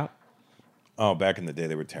wrote a rap? Oh, back in the day,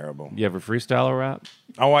 they were terrible. You ever freestyle a rap?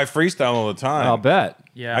 Oh, I freestyle all the time. I'll bet.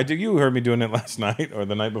 Yeah. I do. You heard me doing it last night or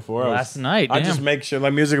the night before. Last night, I damn. just make sure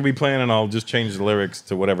like music will be playing, and I'll just change the lyrics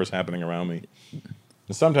to whatever's happening around me.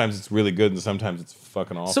 And sometimes it's really good, and sometimes it's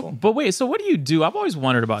fucking awful. So, but wait. So, what do you do? I've always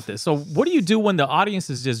wondered about this. So, what do you do when the audience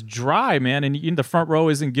is just dry, man, and in the front row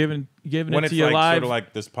isn't giving when it it's to you like live? sort of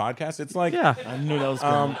like this podcast, it's like Yeah. I knew that was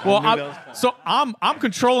coming. Well, I'm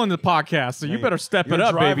controlling the podcast, so you better step you're it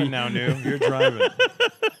up, driving baby. now, New. You're driving.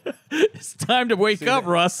 It's time to wake up,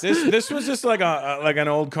 Russ. This was just like like an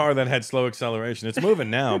old car that had slow acceleration. It's moving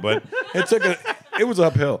now, but it was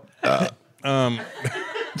uphill.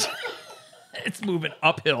 It's moving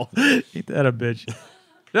uphill. Ain't that a bitch?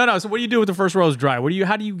 No. So what do you do with the first row is dry?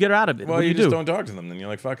 How do you get out of it? Well, what do you you just do? don't talk to them. Then you're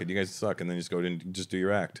like, fuck it, you guys suck, and then you just go in and just do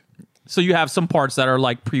your act. So you have some parts that are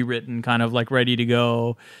like pre-written, kind of like ready to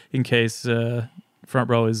go in case front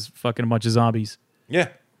row is fucking a bunch of zombies. Yeah.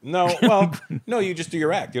 No. Well, no. You just do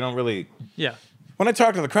your act. You don't really. Yeah. When I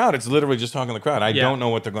talk to the crowd, it's literally just talking to the crowd. I don't know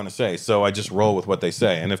what they're going to say, so I just roll with what they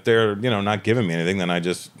say. And if they're not giving me anything, then I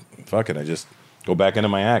just fuck it. I just go back into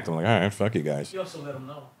my act. I'm like, all right, fuck you guys. You also let them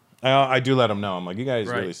know. I do let them know. I'm like, you guys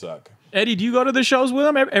Right. really suck. Eddie, do you go to the shows with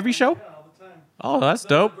them every show? Yeah, all the time. Oh, that's The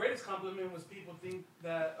dope. greatest compliment was people think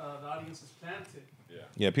that the audience is planted.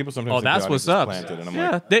 Yeah, people sometimes. Oh, think the that's audience what's up. is planted, and I'm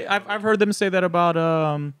Yeah, like, I've heard them say that about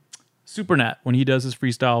Supernat when he does his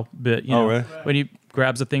freestyle bit. You know, really? When he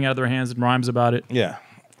grabs a thing out of their hands and rhymes about it. yeah.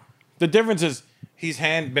 The difference is he's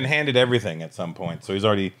been handed everything at some point, so he's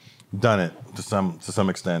already done it to some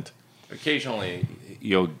extent. Occasionally,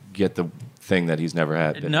 you'll get the thing that he's never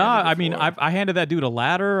had. No, I mean, I handed that dude a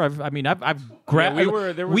ladder. I've grabbed.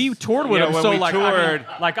 Yeah, we toured with him, when so we like, toured,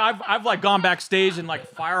 I've like gone backstage and like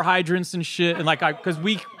fire hydrants and shit, and like because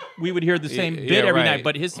we would hear the same Yeah, bit every right. night,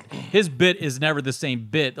 but his bit is never the same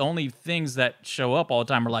bit. The only things that show up all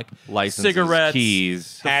the time are like licenses, cigarettes,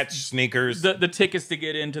 keys, hats, sneakers, the tickets to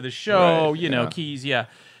get into the show, Right, keys,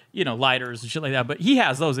 lighters and shit like that. But he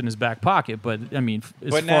has those in his back pocket. But I mean,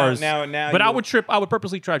 as But far now- as now but I you- would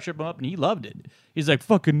purposely try to trip him up, and he loved it. He's like,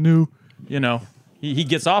 fucking new, He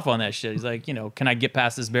gets off on that shit. He's like, can I get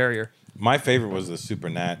past this barrier? My favorite was the Super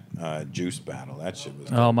Nat Juice battle. That shit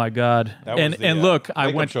was. Oh my god! That was the, and look, I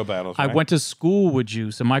makeup went show battles, I right? went to school with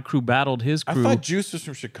Juice, and my crew battled his I crew. thought Juice was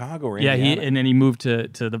from Chicago or yeah, Indiana. and then he moved to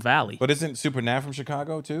the Valley, But isn't Super Nat from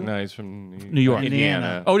Chicago too? No, he's from New York,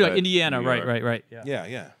 Indiana. Oh no, but Indiana, New right, York. right. Yeah. So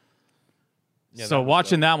Yeah, that was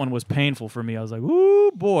watching that one was painful for me. I was like,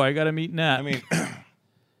 "Ooh, boy, I got to meet Nat." I mean,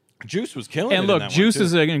 Juice was killing it. and in look, that one, Juice too.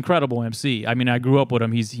 is an incredible MC. I mean, I grew up with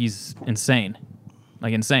him. He's insane,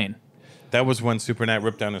 like insane. That was when Super Nat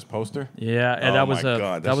ripped down his poster. Yeah, and Oh that was my a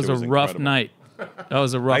God, that was shit a rough incredible. night. That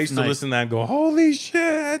was a rough I used to night. listen to that and go, "Holy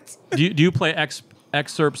shit!" Do you play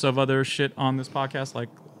excerpts of other shit on this podcast, like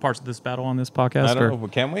parts of this battle on this podcast? I don't or- know.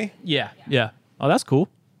 Can we? Yeah. Oh, that's cool.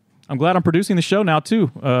 I'm glad I'm producing the show now too,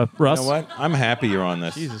 Russ. You know what? I'm happy you're on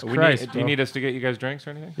this. Jesus We Christ, need, do you bro. need us to get you guys drinks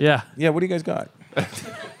or anything? Yeah. Yeah. What do you guys got?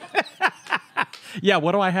 Yeah.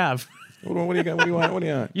 What do I have? What do you got? What do you want? What do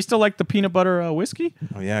you want? You still like the peanut butter whiskey?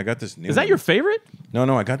 Oh yeah, I got this new. Is that one. your favorite?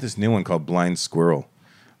 No, I got this new one called Blind Squirrel.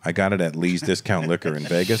 I got it at Lee's Discount Liquor in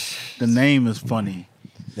Vegas. The name is funny.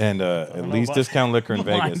 And at Lee's about- Discount Liquor in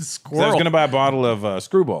Blind Vegas. 'Cause I was Squirrel. going to buy a bottle of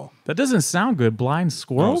Screwball. That doesn't sound good. Blind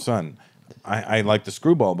squirrel. Oh, son. I liked the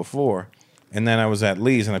Screwball before. And then I was at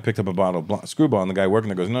Lee's and I picked up a bottle of Screwball. And the guy working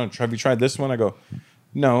there goes, "No, have you tried this one?" I go,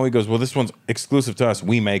 "No." He goes, "Well, this one's exclusive to us.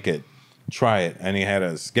 We make it. Try it." And he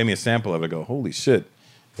gave me a sample of it. I go, "Holy shit.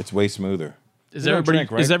 It's way smoother." Is You don't everybody-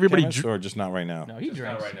 drink, right, is everybody Chemist, dr- or just not right now? No, he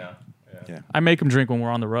drinks right now. Yeah. I make him drink when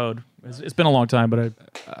we're on the road. It's been a long time, but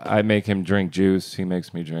I make him drink juice. He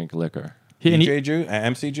makes me drink liquor. and DJ Juice?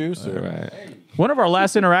 MC Juice? Or? Right. one of our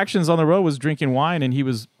last interactions on the road was drinking wine, and he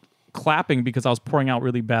was clapping because I was pouring out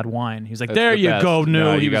really bad wine. He's like, That's "There the you best. go, No,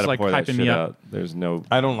 no." you He was gotta like pour that hyping shit me up. out. There's no.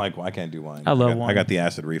 I don't like. I can't do wine. I love got, wine. I got the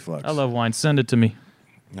acid reflux. I love wine. Send it to me.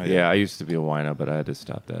 Oh, Yeah, I used to be a wino, but I had to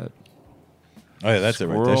stop that. Oh yeah, that's it.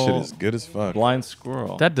 Right. That shit is good as fuck. Blind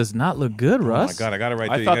squirrel. That does not look good, Russ. Oh my god, I got it right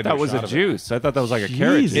there. I You thought gotta that do was a shot of it. juice. I thought that was like a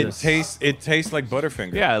carrot juice. It tastes like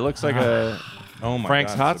Butterfinger. Yeah, it looks like a oh my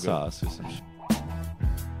Frank's god, hot so good. sauce or some shit.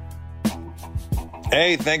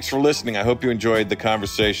 Hey, thanks for listening. I hope you enjoyed the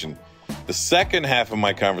conversation. The second half of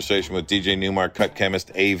my conversation with DJ Newmark, Cut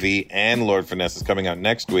Chemist, AV, and Lord Finesse is coming out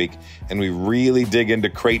next week, and we really dig into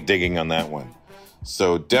crate digging on that one.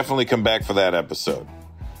 So definitely come back for that episode.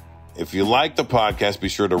 If you like the podcast, be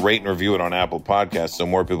sure to rate and review it on Apple Podcasts so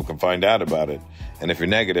more people can find out about it. And if you're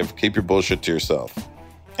negative, keep your bullshit to yourself.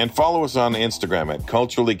 And follow us on Instagram at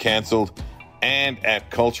Culturally Canceled and at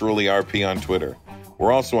Culturally RP on Twitter.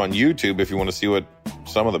 We're also on YouTube if you want to see what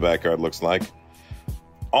some of the backyard looks like.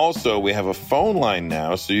 Also, we have a phone line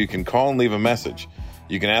now, so you can call and leave a message.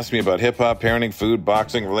 You can ask me about hip-hop, parenting, food,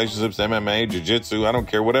 boxing, relationships, MMA, jiu-jitsu, I don't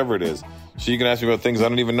care, whatever it is. So you can ask me about things I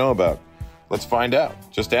don't even know about. Let's find out.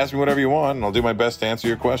 Just ask me whatever you want, and I'll do my best to answer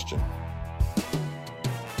your question.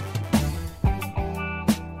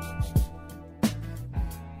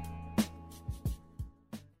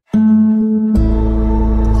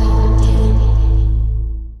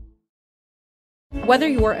 Whether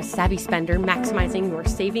you're a savvy spender maximizing your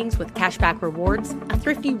savings with cashback rewards, a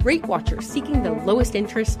thrifty rate watcher seeking the lowest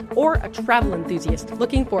interest, or a travel enthusiast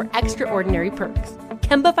looking for extraordinary perks,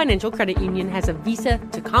 Kemba Financial Credit Union has a visa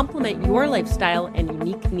to complement your lifestyle and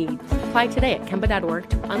unique needs. Apply today at Kemba.org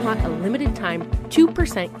to unlock a limited time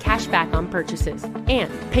 2% cash back on purchases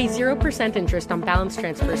and pay 0% interest on balance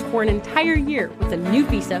transfers for an entire year with a new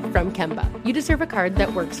visa from Kemba. You deserve a card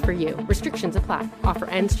that works for you. Restrictions apply. Offer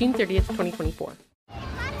ends June 30th, 2024.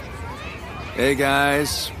 Hey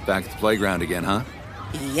guys, back at the playground again, huh?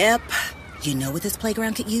 Yep. You know what this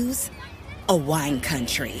playground could use? A wine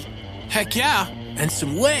country. Heck yeah, and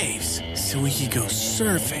some waves so we could go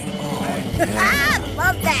surfing. Oh, Ah,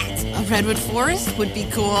 love that. A redwood forest would be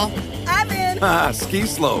cool. I'm in. Ah, ski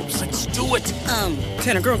slopes. Let's do it.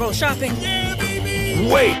 Can a girl go shopping? Yeah,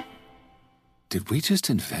 baby. Wait! Did we just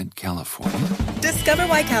invent California? Discover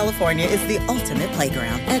why California is the ultimate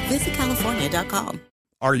playground at visitcalifornia.com.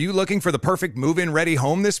 Are you looking for the perfect move-in ready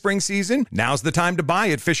home this spring season? Now's the time to buy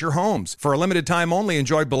at Fisher Homes. For a limited time only,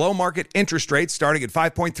 enjoy below-market interest rates starting at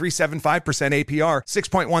 5.375% APR,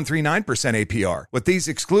 6.139% APR. With these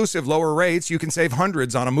exclusive lower rates, you can save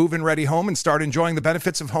hundreds on a move-in ready home and start enjoying the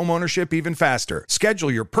benefits of homeownership even faster.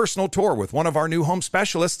 Schedule your personal tour with one of our new home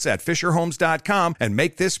specialists at FisherHomes.com and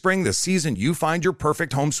make this spring the season you find your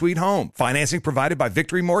perfect home sweet home. Financing provided by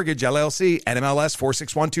Victory Mortgage, LLC, NMLS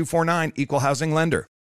 461249, Equal Housing Lender.